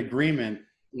made an agreement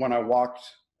when I walked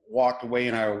away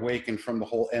and I awakened from the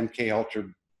whole MK Ultra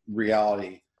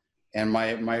reality. And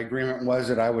my agreement was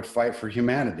that I would fight for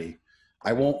humanity.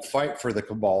 I won't fight for the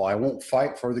cabal. I won't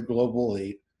fight for the global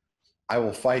elite. I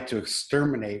will fight to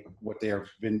exterminate what they have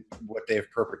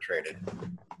perpetrated.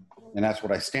 And that's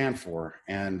what I stand for.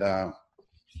 And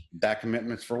that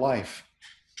commitment's for life.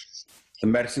 The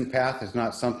medicine path is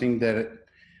not something that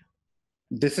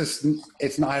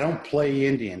it's not, I don't play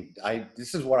Indian.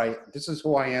 This is who I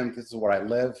am. This is what I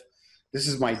live. This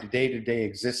is my day-to-day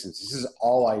existence. This is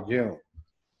all I do.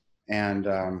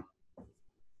 And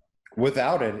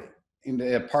without it,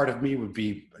 a part of me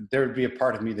there would be a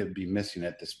part of me that would be missing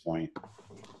at this point.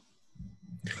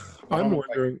 I'm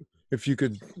wondering if you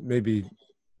could maybe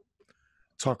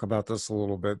talk about this a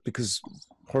little bit, because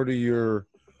part of your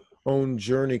own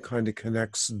journey kind of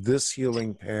connects this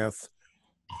healing path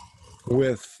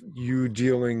with you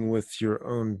dealing with your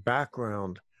own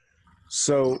background.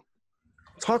 So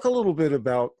talk a little bit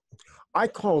about, I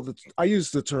use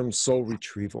the term soul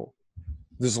retrieval.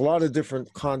 There's a lot of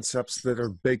different concepts that are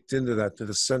baked into that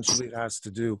essentially has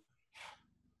to do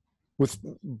with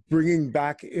bringing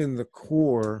back in the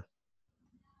core.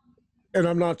 And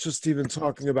I'm not just even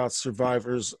talking about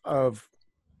survivors of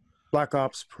Black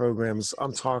Ops programs.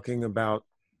 I'm talking about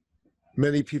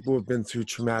many people who have been through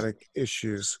traumatic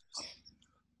issues,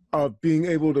 of being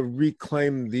able to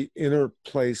reclaim the inner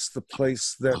place, the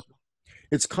place that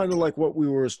it's kind of like what we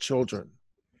were as children.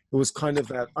 It was kind of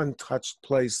that untouched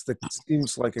place that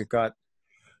seems like it got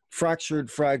fractured,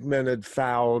 fragmented,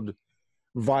 fouled,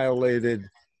 violated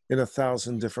in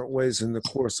 1,000 different ways in the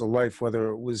course of life, whether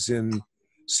it was in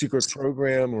secret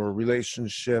program or a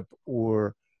relationship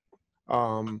or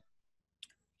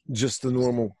just the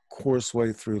normal course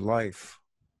way through life.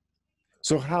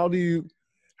 So how do you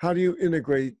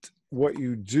integrate what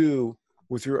you do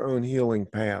with your own healing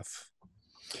path?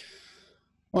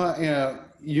 Well,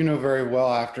 you know very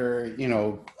well, after,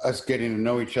 us getting to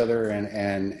know each other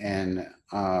and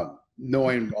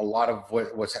knowing a lot of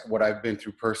what I've been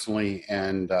through personally,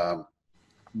 and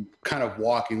kind of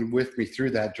walking with me through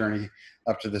that journey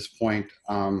up to this point.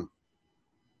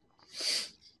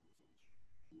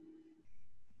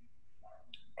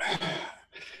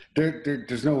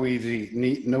 There's no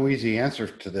easy answer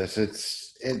to this.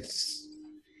 It's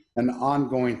an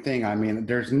ongoing thing. I mean,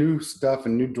 there's new stuff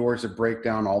and new doors that break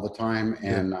down all the time,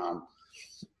 and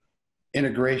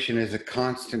integration is a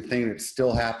constant thing that's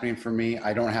still happening for me.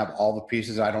 I don't have all the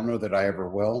pieces. I don't know that I ever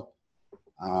will.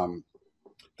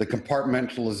 The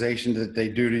compartmentalization that they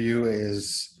do to you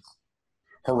is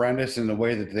horrendous, and the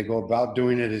way that they go about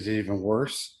doing it is even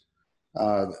worse.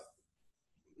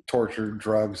 Torture,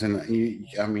 drugs, and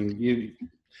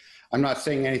I'm not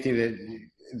saying anything that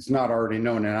it's not already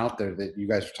known and out there that you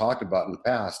guys have talked about in the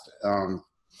past.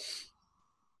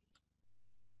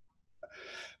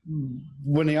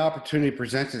 When the opportunity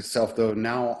presents itself, though,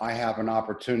 now I have an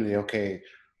opportunity. Okay,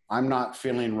 I'm not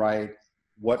feeling right.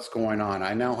 What's going on?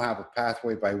 I now have a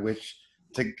pathway by which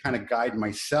to kind of guide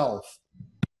myself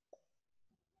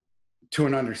to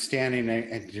an understanding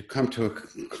and to come to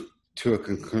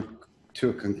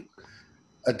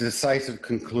a decisive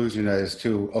conclusion as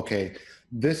to, okay,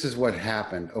 this is what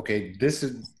happened. Okay, this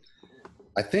is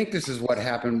I think this is what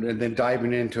happened, and then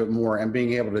diving into it more and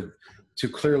being able to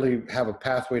clearly have a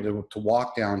pathway to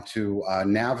walk down, to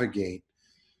navigate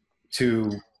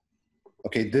to,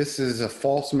 okay, this is a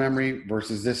false memory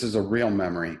versus this is a real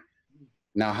memory.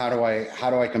 Now, how do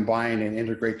I combine and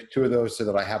integrate the two of those so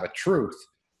that I have a truth?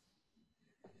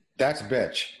 That's a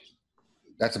bitch.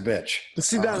 That's a bitch.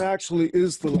 See, that actually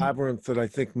is the labyrinth that I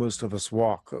think most of us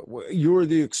walk. You're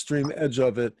the extreme edge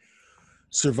of it.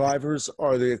 Survivors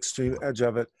are the extreme edge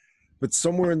of it. But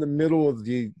somewhere in the middle of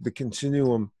the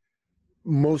continuum,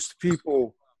 most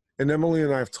people, and Emily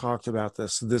and I have talked about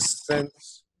this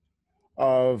sense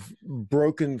of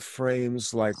broken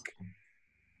frames, like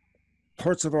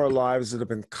parts of our lives that have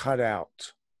been cut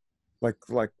out, like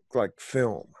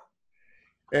film.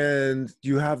 And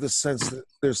you have the sense that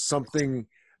there's something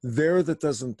there that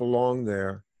doesn't belong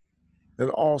there, and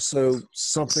also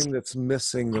something that's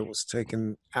missing that was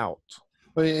taken out.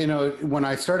 Well, you know, when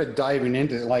I started diving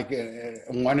into it, like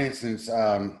in one instance,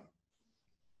 I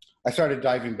started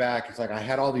diving back. It's like I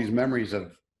had all these memories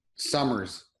of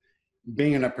summers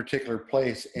being in a particular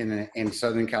place in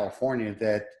Southern California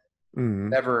that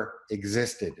never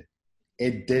existed.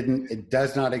 It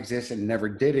does not exist. It never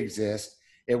did exist.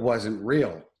 It wasn't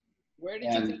real. Where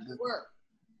did you think you were?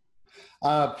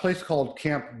 A place called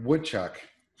Camp Woodchuck.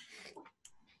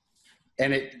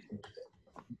 And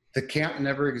the camp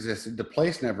never existed. The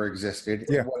place never existed.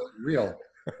 Yeah. It wasn't real.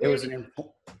 It was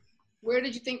Where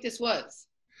did you think this was?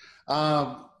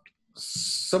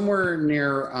 Somewhere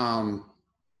near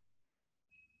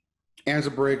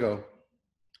Anza-Borrego,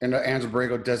 in the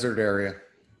Anza-Borrego desert area.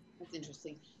 That's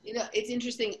interesting. You know, it's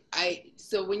interesting.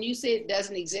 So when you say it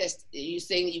doesn't exist, are you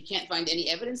saying that you can't find any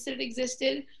evidence that it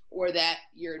existed, or that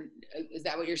is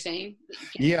that what you're saying?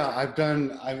 Yeah,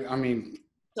 I mean,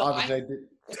 So obviously I did.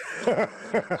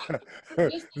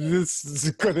 This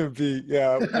is going to be,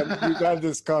 yeah, we've had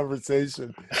this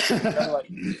conversation.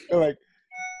 like,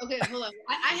 okay, hold on.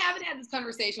 I haven't had this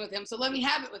conversation with him, so let me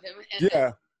have it with him. And,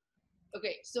 yeah.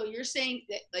 Okay, so you're saying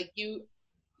that, like, you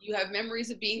have memories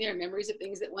of being there, memories of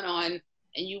things that went on,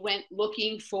 and you went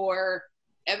looking for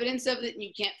evidence of it, and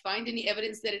you can't find any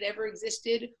evidence that it ever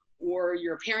existed, or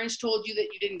your parents told you that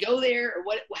you didn't go there, or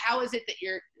what? How is it that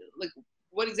you're, like,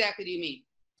 what exactly do you mean?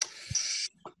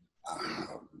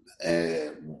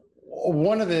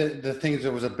 One of the things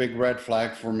that was a big red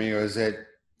flag for me was that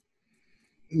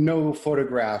no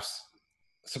photographs.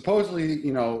 Supposedly,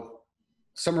 you know,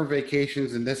 summer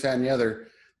vacations and this, that, and the other,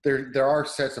 there are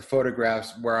sets of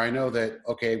photographs where I know that,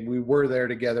 okay, we were there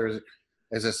together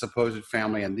as a supposed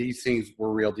family, and these things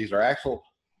were real. These are actual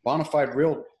bona fide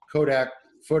real Kodak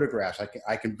photographs.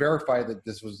 I can verify that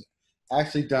this was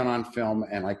actually done on film,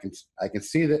 and I can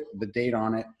see the date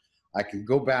on it. I can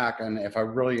go back, and if I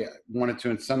really wanted to,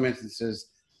 in some instances,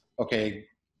 okay,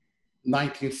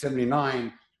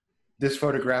 1979, this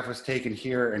photograph was taken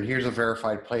here, and here's a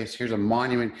verified place. Here's a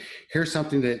monument. Here's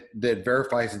something that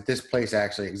verifies that this place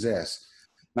actually exists.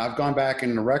 Now, I've gone back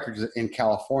in the records in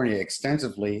California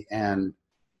extensively, and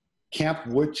Camp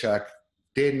Woodchuck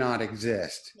did not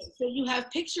exist. So you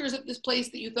have pictures of this place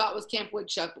that you thought was Camp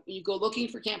Woodchuck, but when you go looking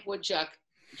for Camp Woodchuck,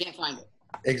 you can't find it.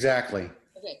 Exactly.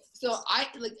 Okay, so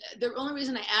the only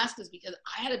reason I asked is because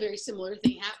I had a very similar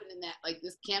thing happen in that, like,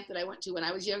 this camp that I went to when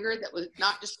I was younger that was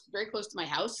not just very close to my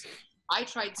house. I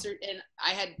tried and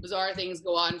I had bizarre things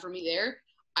go on for me there.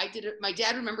 I did it. My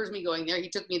dad remembers me going there. He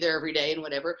took me there every day and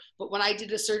whatever. But when I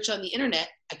did a search on the internet,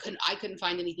 I couldn't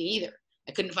find anything either.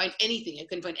 I couldn't find anything. I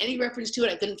couldn't find any reference to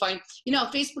it. I couldn't find, you know,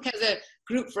 Facebook has a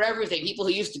group for everything. People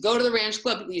who used to go to the ranch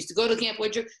club, people who used to go to Camp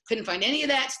Woodchuck, couldn't find any of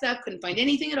that stuff. Couldn't find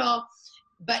anything at all.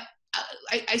 But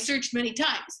I searched many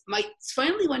times.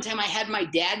 Finally one time I had my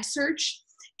dad search,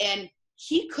 and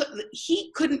he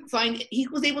couldn't find, he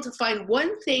was able to find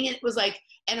one thing, and it was like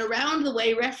an around the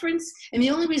way reference. And the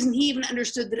only reason he even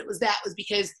understood that it was that was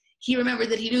because he remembered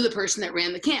that he knew the person that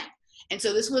ran the camp. And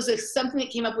so this was something that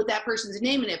came up with that person's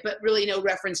name in it, but really no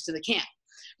reference to the camp,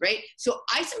 right? So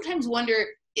I sometimes wonder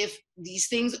if these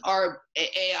things are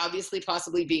obviously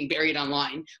possibly being buried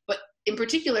online, but in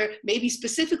particular, maybe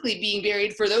specifically being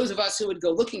buried for those of us who would go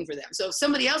looking for them. So if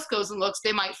somebody else goes and looks,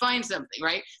 they might find something,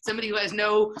 right? Somebody who has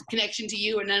no connection to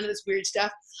you or none of this weird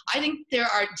stuff. I think there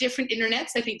are different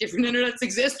internets. I think different internets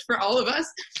exist for all of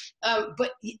us.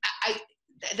 But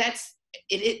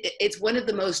it's one of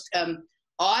the most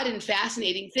odd and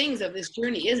fascinating things of this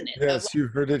journey, isn't it? Yes, you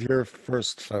heard it here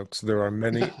first, folks. There are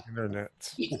many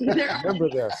internets. Remember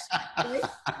this. Right?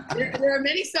 There are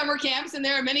many summer camps, and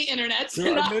there are many internets.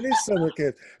 There are many summer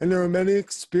camps, and there are many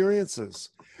experiences.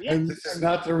 Yeah. And This is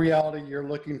not the reality you're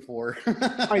looking for.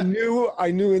 I knew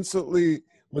instantly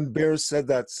when Bear said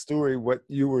that story, what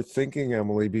you were thinking,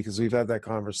 Emily, because we've had that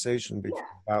conversation before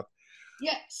about.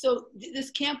 Yeah. So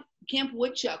this Camp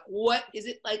Woodchuck, what is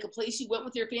it, like a place you went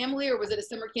with your family, or was it a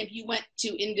summer camp you went to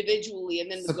individually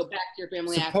and then would go back to your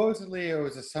family after? Supposedly it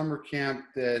was a summer camp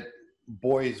that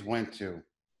boys went to.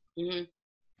 Mm-hmm.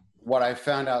 What I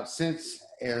found out since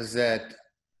is that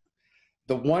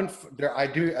the one there, I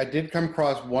did come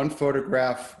across one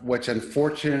photograph, which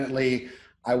unfortunately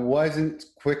I wasn't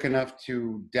quick enough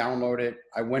to download it.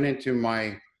 I went into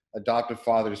my adoptive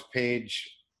father's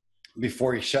page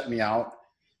before he shut me out,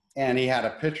 and he had a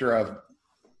picture of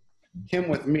him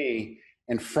with me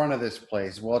in front of this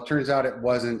place. Well, it turns out it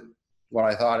wasn't what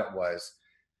I thought it was.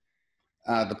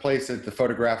 The place that the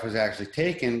photograph was actually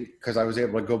taken, because I was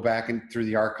able to go back and through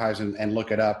the archives and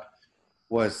look it up,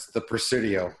 was the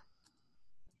Presido.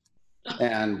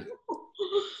 And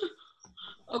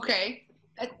okay,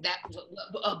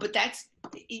 but that's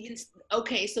even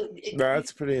okay. So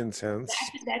That's pretty intense.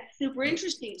 that's super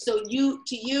interesting. So you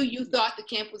thought the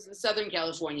camp was in Southern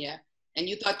California, and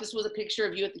you thought this was a picture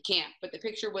of you at the camp, but the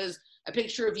picture was a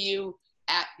picture of you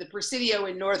at the Presidio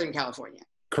in Northern California.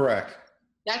 correct.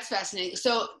 That's fascinating.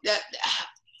 So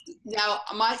now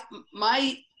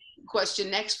my question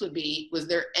next would be: was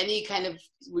there any kind of,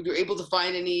 were you able to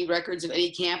find any records of any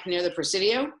camp near the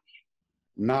Presidio?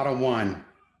 Not a one.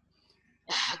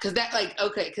 Because that, like,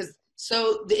 okay, because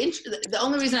so the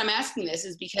only reason I'm asking this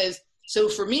is because, so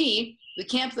for me, the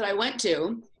camp that I went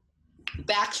to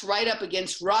backs right up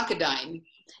against Rockadine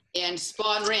and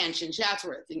Spawn Ranch in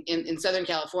Chatsworth in Southern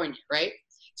California, right?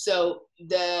 So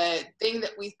the thing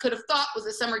that we could have thought was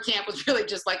a summer camp was really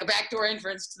just like a backdoor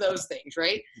entrance to those things,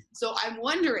 right? So I'm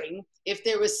wondering if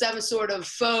there was some sort of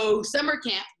faux summer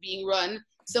camp being run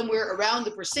somewhere around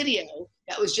the Presidio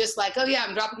that was just like, oh yeah,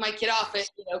 I'm dropping my kid off at,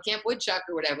 Camp Woodchuck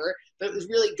or whatever, but it was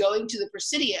really going to the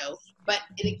Presidio. But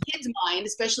in a kid's mind,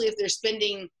 especially if they're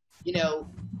spending,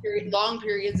 long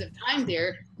periods of time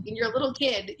there, when you're a little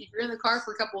kid, if you're in the car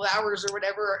for a couple of hours or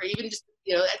whatever, or even just,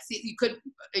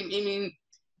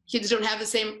 kids don't have the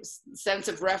same sense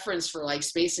of reference for like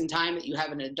space and time that you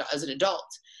have as an adult.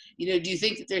 Do you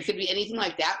think that there could be anything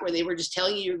like that where they were just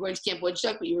telling you were going to Camp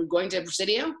Woodchuck, but you were going to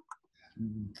Presidio?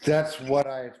 That's what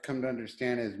I've come to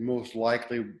understand is most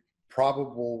likely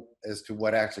probable as to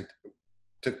what actually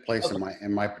took place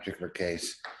in my particular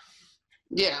case.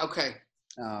 Yeah. Okay.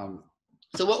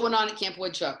 So what went on at Camp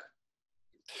Woodchuck?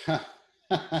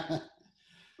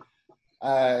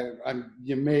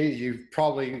 You've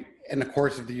probably, in the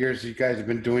course of the years you guys have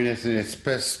been doing this, and it's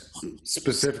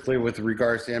specifically with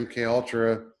regards to MK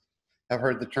Ultra, I've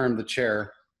heard the term the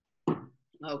chair.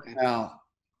 Okay. Now,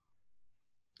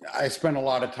 I spent a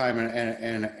lot of time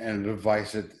in a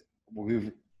device that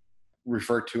we've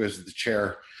referred to as the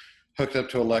chair, hooked up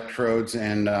to electrodes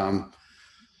and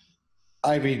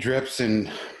IV drips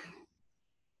and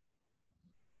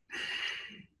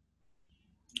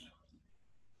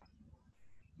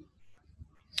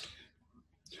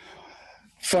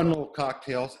fun little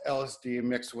cocktails, LSD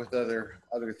mixed with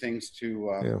other things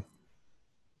to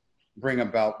bring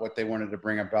about what they wanted to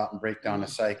bring about and break down the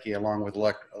psyche, along with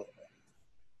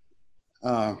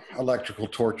electrical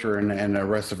torture and the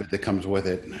rest of it that comes with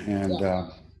it. And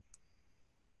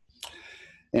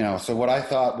so what I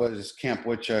thought was Camp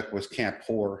Woodchuck was Camp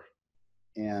Whore.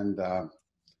 And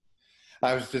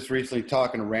I was just recently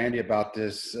talking to Randy about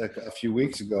this a few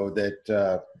weeks ago,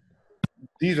 that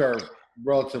these are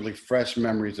relatively fresh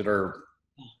memories that are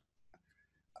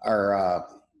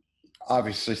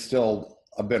obviously still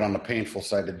a bit on the painful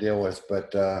side to deal with,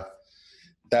 but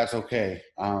that's okay.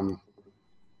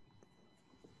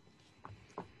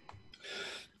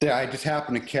 I just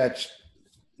happened to catch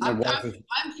my wife.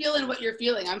 I'm feeling what you're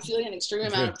feeling. I'm feeling an extreme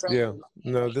amount of pressure. Yeah.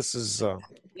 No, this is.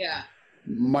 Yeah.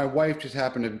 My wife just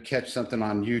happened to catch something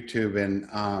on YouTube, and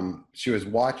she was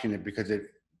watching it because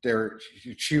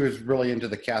she was really into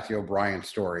the Kathy O'Brien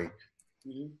story.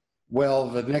 Mm-hmm. Well,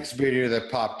 the next video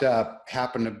that popped up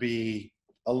happened to be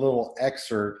a little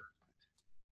excerpt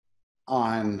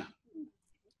on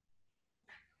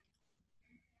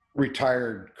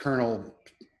retired Colonel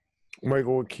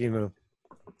Michael Aquino.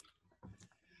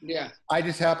 Yeah. I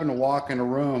just happened to walk in a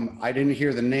room. I didn't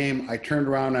hear the name. I turned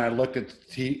around and I looked at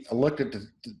the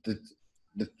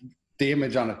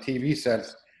image on a TV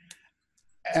set,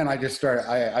 and I just started.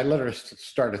 I literally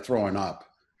started throwing up.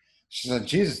 She said,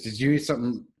 "Jesus, did you eat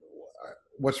something?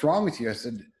 What's wrong with you?" I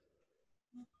said,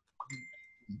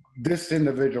 "This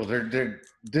individual,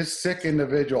 this sick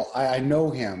individual. I know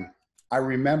him. I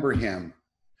remember him.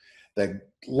 The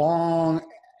long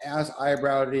ass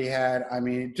eyebrow that he had. I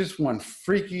mean, just one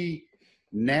freaky,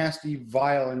 nasty,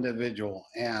 vile individual."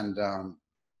 And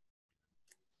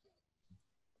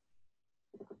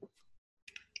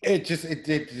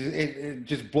it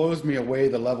just blows me away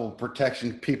the level of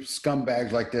protection people,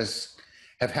 scumbags like this,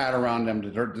 have had around them.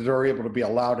 That they're able to be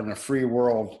allowed in a free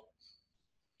world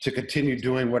to continue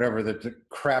doing whatever the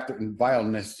crap and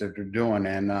vileness that they're doing.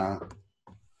 And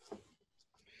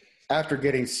after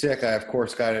getting sick, I of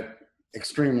course got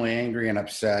extremely angry and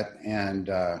upset, and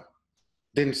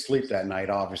didn't sleep that night,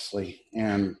 obviously.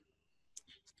 And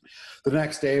the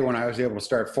next day, when I was able to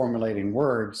start formulating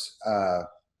words,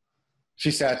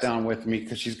 she sat down with me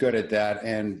because she's good at that,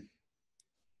 and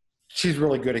she's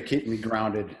really good at keeping me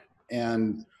grounded.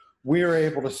 And we were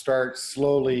able to start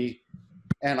slowly.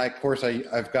 And of course,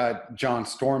 I've got John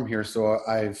Storm here, so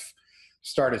I've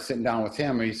started sitting down with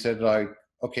him. And he said, like,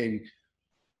 okay,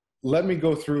 let me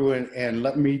go through and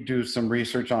let me do some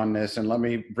research on this, and let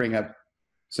me bring up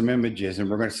some images, and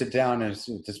we're going to sit down, and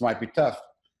this might be tough.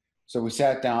 So we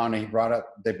sat down, and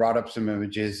they brought up some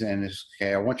images, and it's,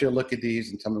 okay, I want you to look at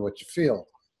these and tell me what you feel.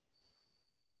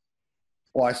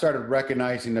 Well, I started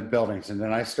recognizing the buildings, and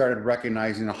then I started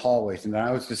recognizing the hallways, and then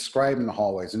I was describing the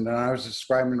hallways, and then I was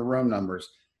describing the room numbers.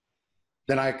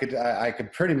 Then I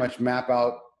could pretty much map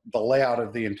out the layout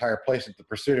of the entire place at the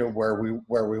Presido where we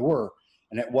were,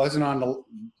 and it wasn't on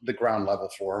the ground level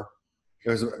floor. It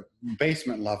was a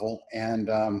basement level, and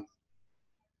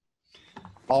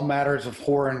all matters of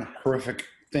horror and horrific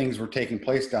things were taking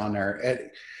place down there.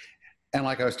 And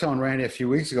like I was telling Randy a few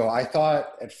weeks ago, I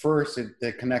thought at first that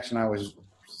the connection I was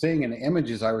seeing in the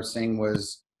images I was seeing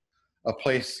was a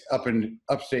place up in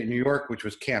upstate New York, which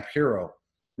was Camp Hero.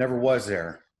 Never was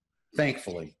there,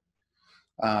 thankfully.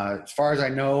 As far as I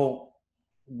know,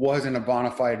 wasn't a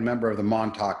bona fide member of the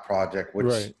Montauk project, which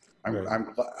Right.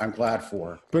 I'm glad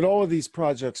for. But all of these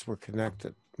projects were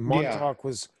connected. Montauck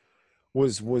was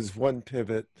one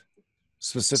pivot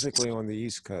specifically on the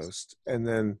East Coast, and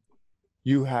then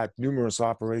you had numerous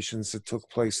operations that took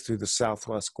place through the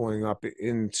Southwest, going up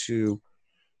into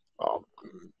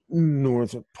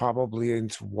north, probably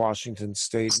into Washington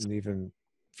State, and even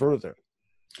further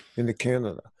into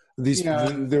Canada.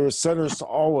 There were centers to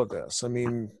all of this. I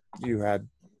mean, you had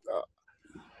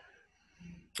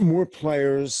more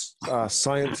players,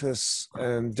 scientists,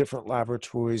 and different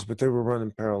laboratories, but they were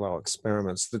running parallel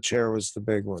experiments. The chair was the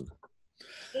big one.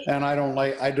 And I know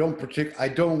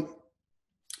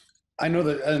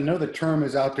the term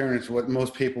is out there, and it's what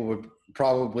most people would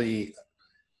probably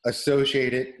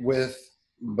associate it with,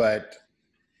 but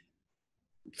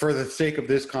for the sake of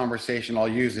this conversation, I'll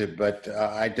use it. But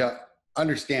I don't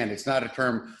understand, it's not a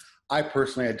term I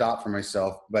personally adopt for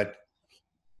myself, but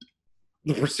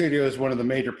the Presido is one of the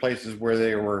major places where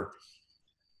they were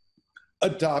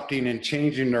adopting and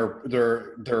changing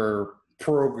their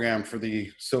program for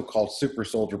the so-called super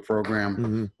soldier program.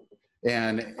 Mm-hmm.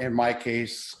 And in my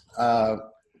case,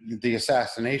 the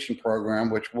assassination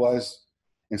program, which was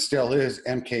and still is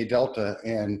MK Delta,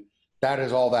 and that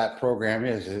is all that program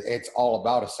is. It's all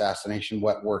about assassination,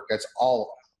 wet work. That's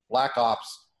all Black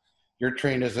Ops. You're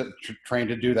trained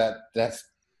to do that. That's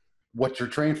what you're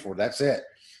trained for. That's it.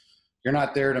 You're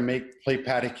not there to play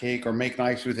patty cake or make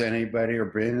nice with anybody or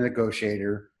be a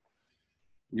negotiator.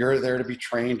 You're there to be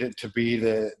trained to be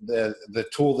the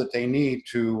tool that they need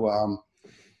to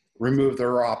remove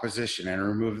their opposition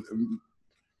and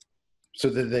so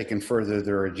that they can further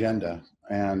their agenda.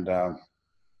 And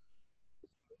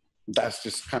that's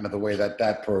just kind of the way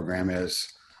that program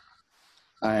is.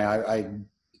 I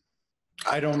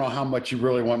don't know how much you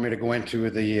really want me to go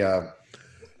into the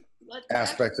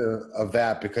aspect of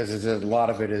that, because a lot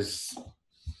of it is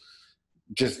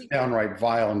just downright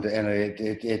vile, and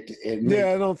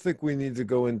I don't think we need to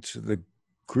go into the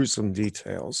gruesome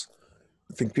details.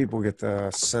 I think people get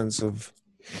the sense of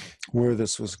where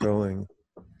this was going.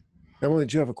 Emily,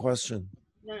 do you have a question?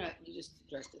 No, you just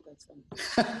addressed it. That's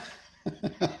fine.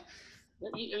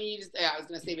 I was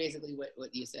going to say basically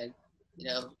what you said.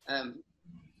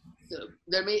 So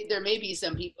there may be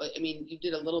some people. I mean, you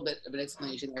did a little bit of an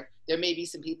explanation there. There may be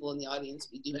some people in the audience.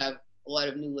 We do have a lot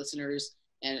of new listeners,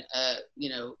 and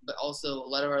but also a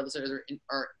lot of our listeners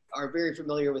are very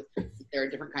familiar with. There are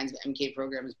different kinds of MK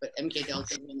programs, but MK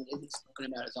Delta isn't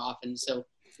spoken about as often. So,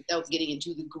 without getting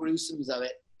into the gruesomes of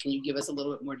it, can you give us a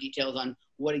little bit more details on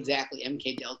what exactly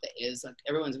MK Delta is? Like,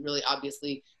 everyone's really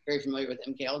obviously very familiar with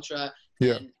MK Ultra.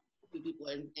 Yeah. And people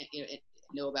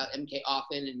know about MK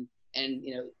often and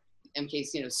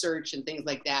MK search and things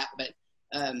like that. But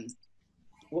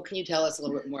what can you tell us a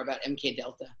little bit more about MK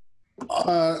Delta?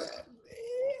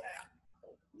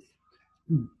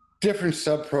 Different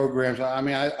sub-programs. I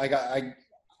mean, I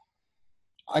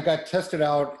got tested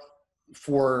out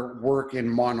for work in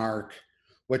Monarch,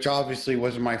 which obviously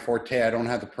wasn't my forte. I don't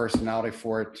have the personality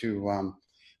for it to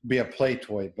be a play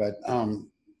toy. But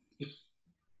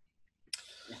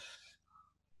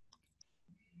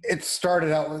it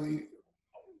started out with,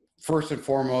 first and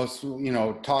foremost, you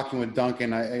know, talking with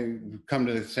Duncan, I come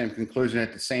to the same conclusion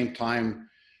at the same time,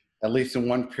 at least in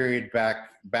one period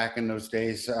back in those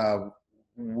days,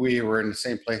 we were in the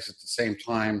same place at the same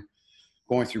time,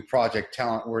 going through Project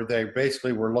Talent, where they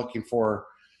basically were looking for,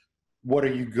 what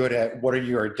are you good at? What are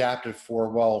you adapted for?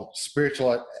 Well,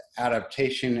 spiritual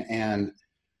adaptation, and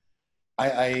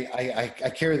I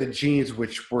carry the genes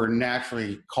which were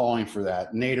naturally calling for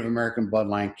that. Native American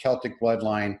bloodline, Celtic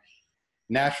bloodline,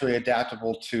 naturally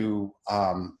adaptable to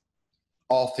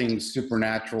all things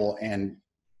supernatural, and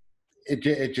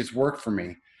it just worked for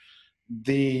me.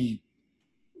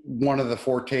 One of the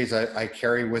fortes I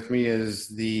carry with me is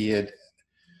the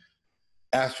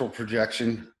astral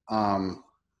projection,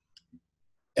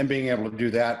 and being able to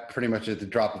do that pretty much at the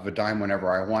drop of a dime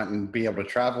whenever I want, and be able to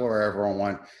travel wherever I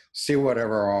want, see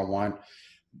whatever I want.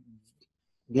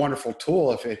 Wonderful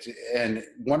tool and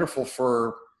wonderful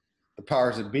for the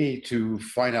powers that be to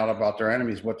find out about their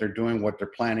enemies, what they're doing, what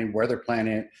they're planning, where they're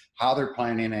planning it, how they're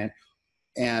planning it,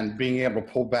 and being able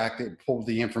to pull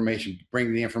the information,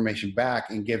 bring the information back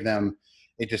and give them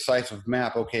a decisive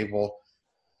map. Okay, well,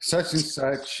 such and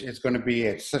such is going to be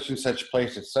at such and such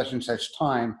place at such and such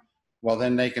time. Well,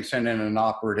 then they can send in an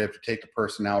operative to take the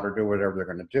person out or do whatever they're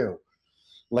going to do.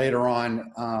 Later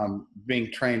on,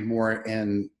 being trained more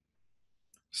in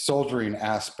soldiering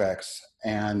aspects,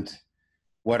 and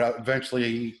what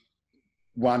eventually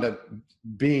wound up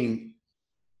being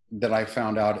that I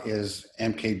found out is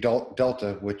MK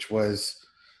Delta, which was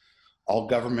all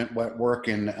government work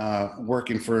and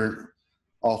working for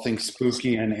all things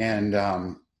spooky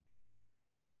and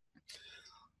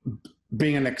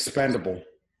being an expendable.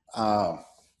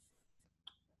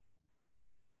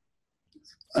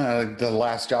 The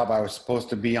last job I was supposed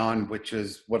to be on, which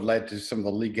is what led to some of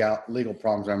the legal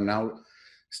problems I'm now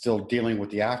still dealing with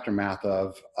the aftermath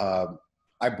of,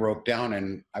 I broke down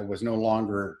and I was no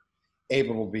longer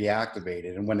able to be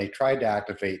activated. And when they tried to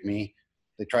activate me,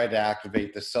 they tried to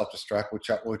activate the self-destruct,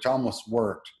 which almost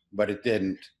worked, but it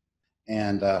didn't.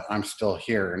 And I'm still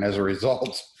here. And as a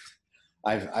result,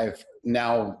 I've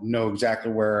now know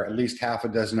exactly where at least half a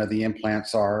dozen of the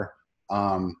implants are.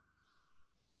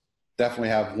 Definitely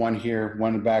have one here,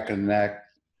 one in the back of the neck,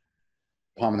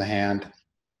 palm of the hand.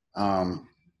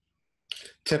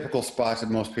 Typical spots that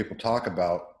most people talk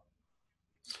about.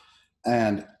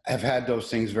 And I've had those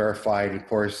things verified. Of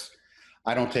course,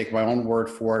 I don't take my own word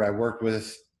for it. I worked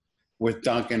with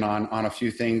Duncan on a few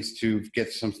things to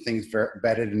get some things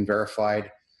vetted and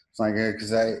verified. It's like,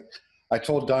 because I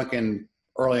told Duncan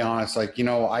early on, it's like, you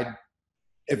know,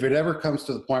 if it ever comes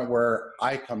to the point where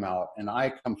I come out and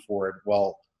I come forward,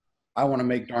 well, I want to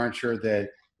make darn sure that,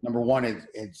 number one,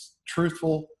 it's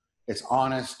truthful, it's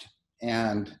honest,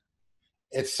 and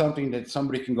it's something that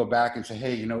somebody can go back and say,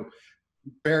 hey, you know,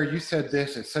 Bear, you said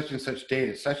this at such and such date,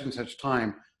 at such and such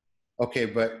time. Okay,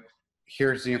 but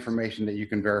here's the information that you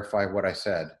can verify what I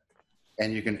said,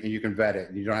 and you can vet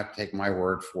it. You don't have to take my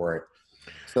word for it.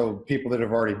 So people that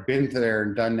have already been there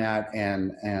and done that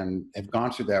and have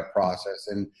gone through that process.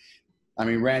 And I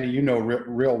mean, Randy, you know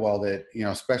real well that, you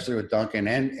know, especially with Duncan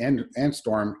and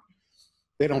Storm,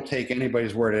 they don't take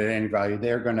anybody's word at any value.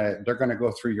 They're gonna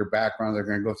go through your background. They're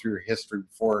gonna go through your history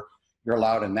before you're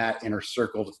allowed in that inner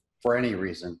circle for any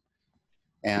reason.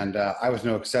 And I was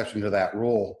no exception to that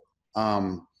rule.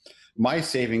 My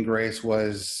saving grace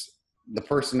was the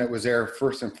person that was there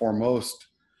first and foremost,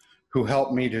 who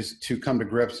helped me to come to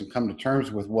grips and come to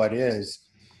terms with what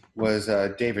was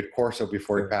David Corso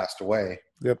before he passed away.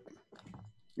 Yep.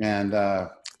 And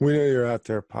we know you're out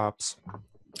there, Pops.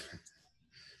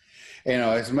 You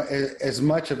know, as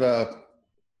much of a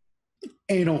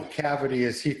anal cavity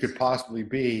as he could possibly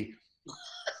be,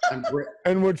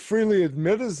 and would freely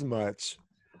admit as much.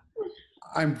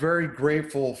 I'm very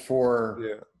grateful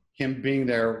for him being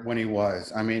there when he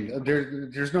was. I mean,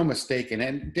 there's no mistaking.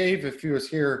 And Dave, if he was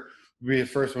here, would be the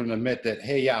first one to admit that,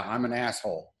 hey, yeah, I'm an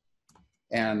asshole.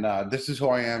 And this is who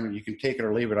I am. You can take it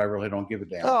or leave it. I really don't give a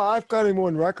damn. Oh, I've got him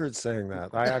on record saying that.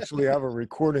 I actually have a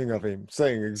recording of him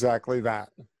saying exactly that.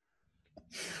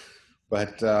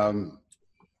 But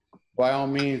by all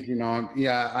means, you know,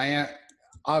 yeah, I am.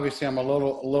 Obviously, I'm a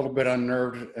little bit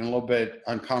unnerved and a little bit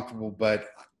uncomfortable, but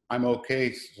I'm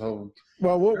okay. So,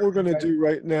 well, what we're going to do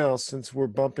right now, since we're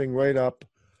bumping right up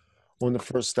on the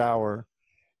first hour,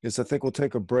 is I think we'll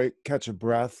take a break, catch a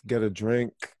breath, get a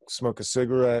drink, smoke a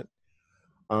cigarette,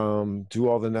 do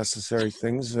all the necessary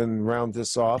things, and round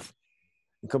this off,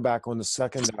 and come back on the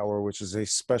second hour, which is a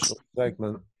special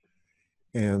segment.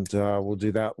 And we'll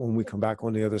do that when we come back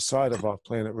on the other side of Off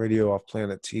Planet Radio, Off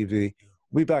Planet TV.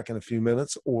 We'll be back in a few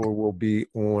minutes, or we'll be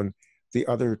on the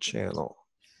other channel.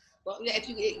 Well, yeah, if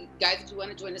you guys, if you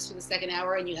want to join us for the second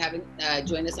hour and you haven't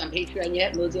joined us on Patreon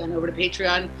yet, mosey on over to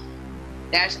Patreon-Off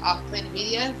Planet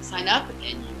Media, sign up, and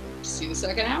you see the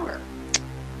second hour.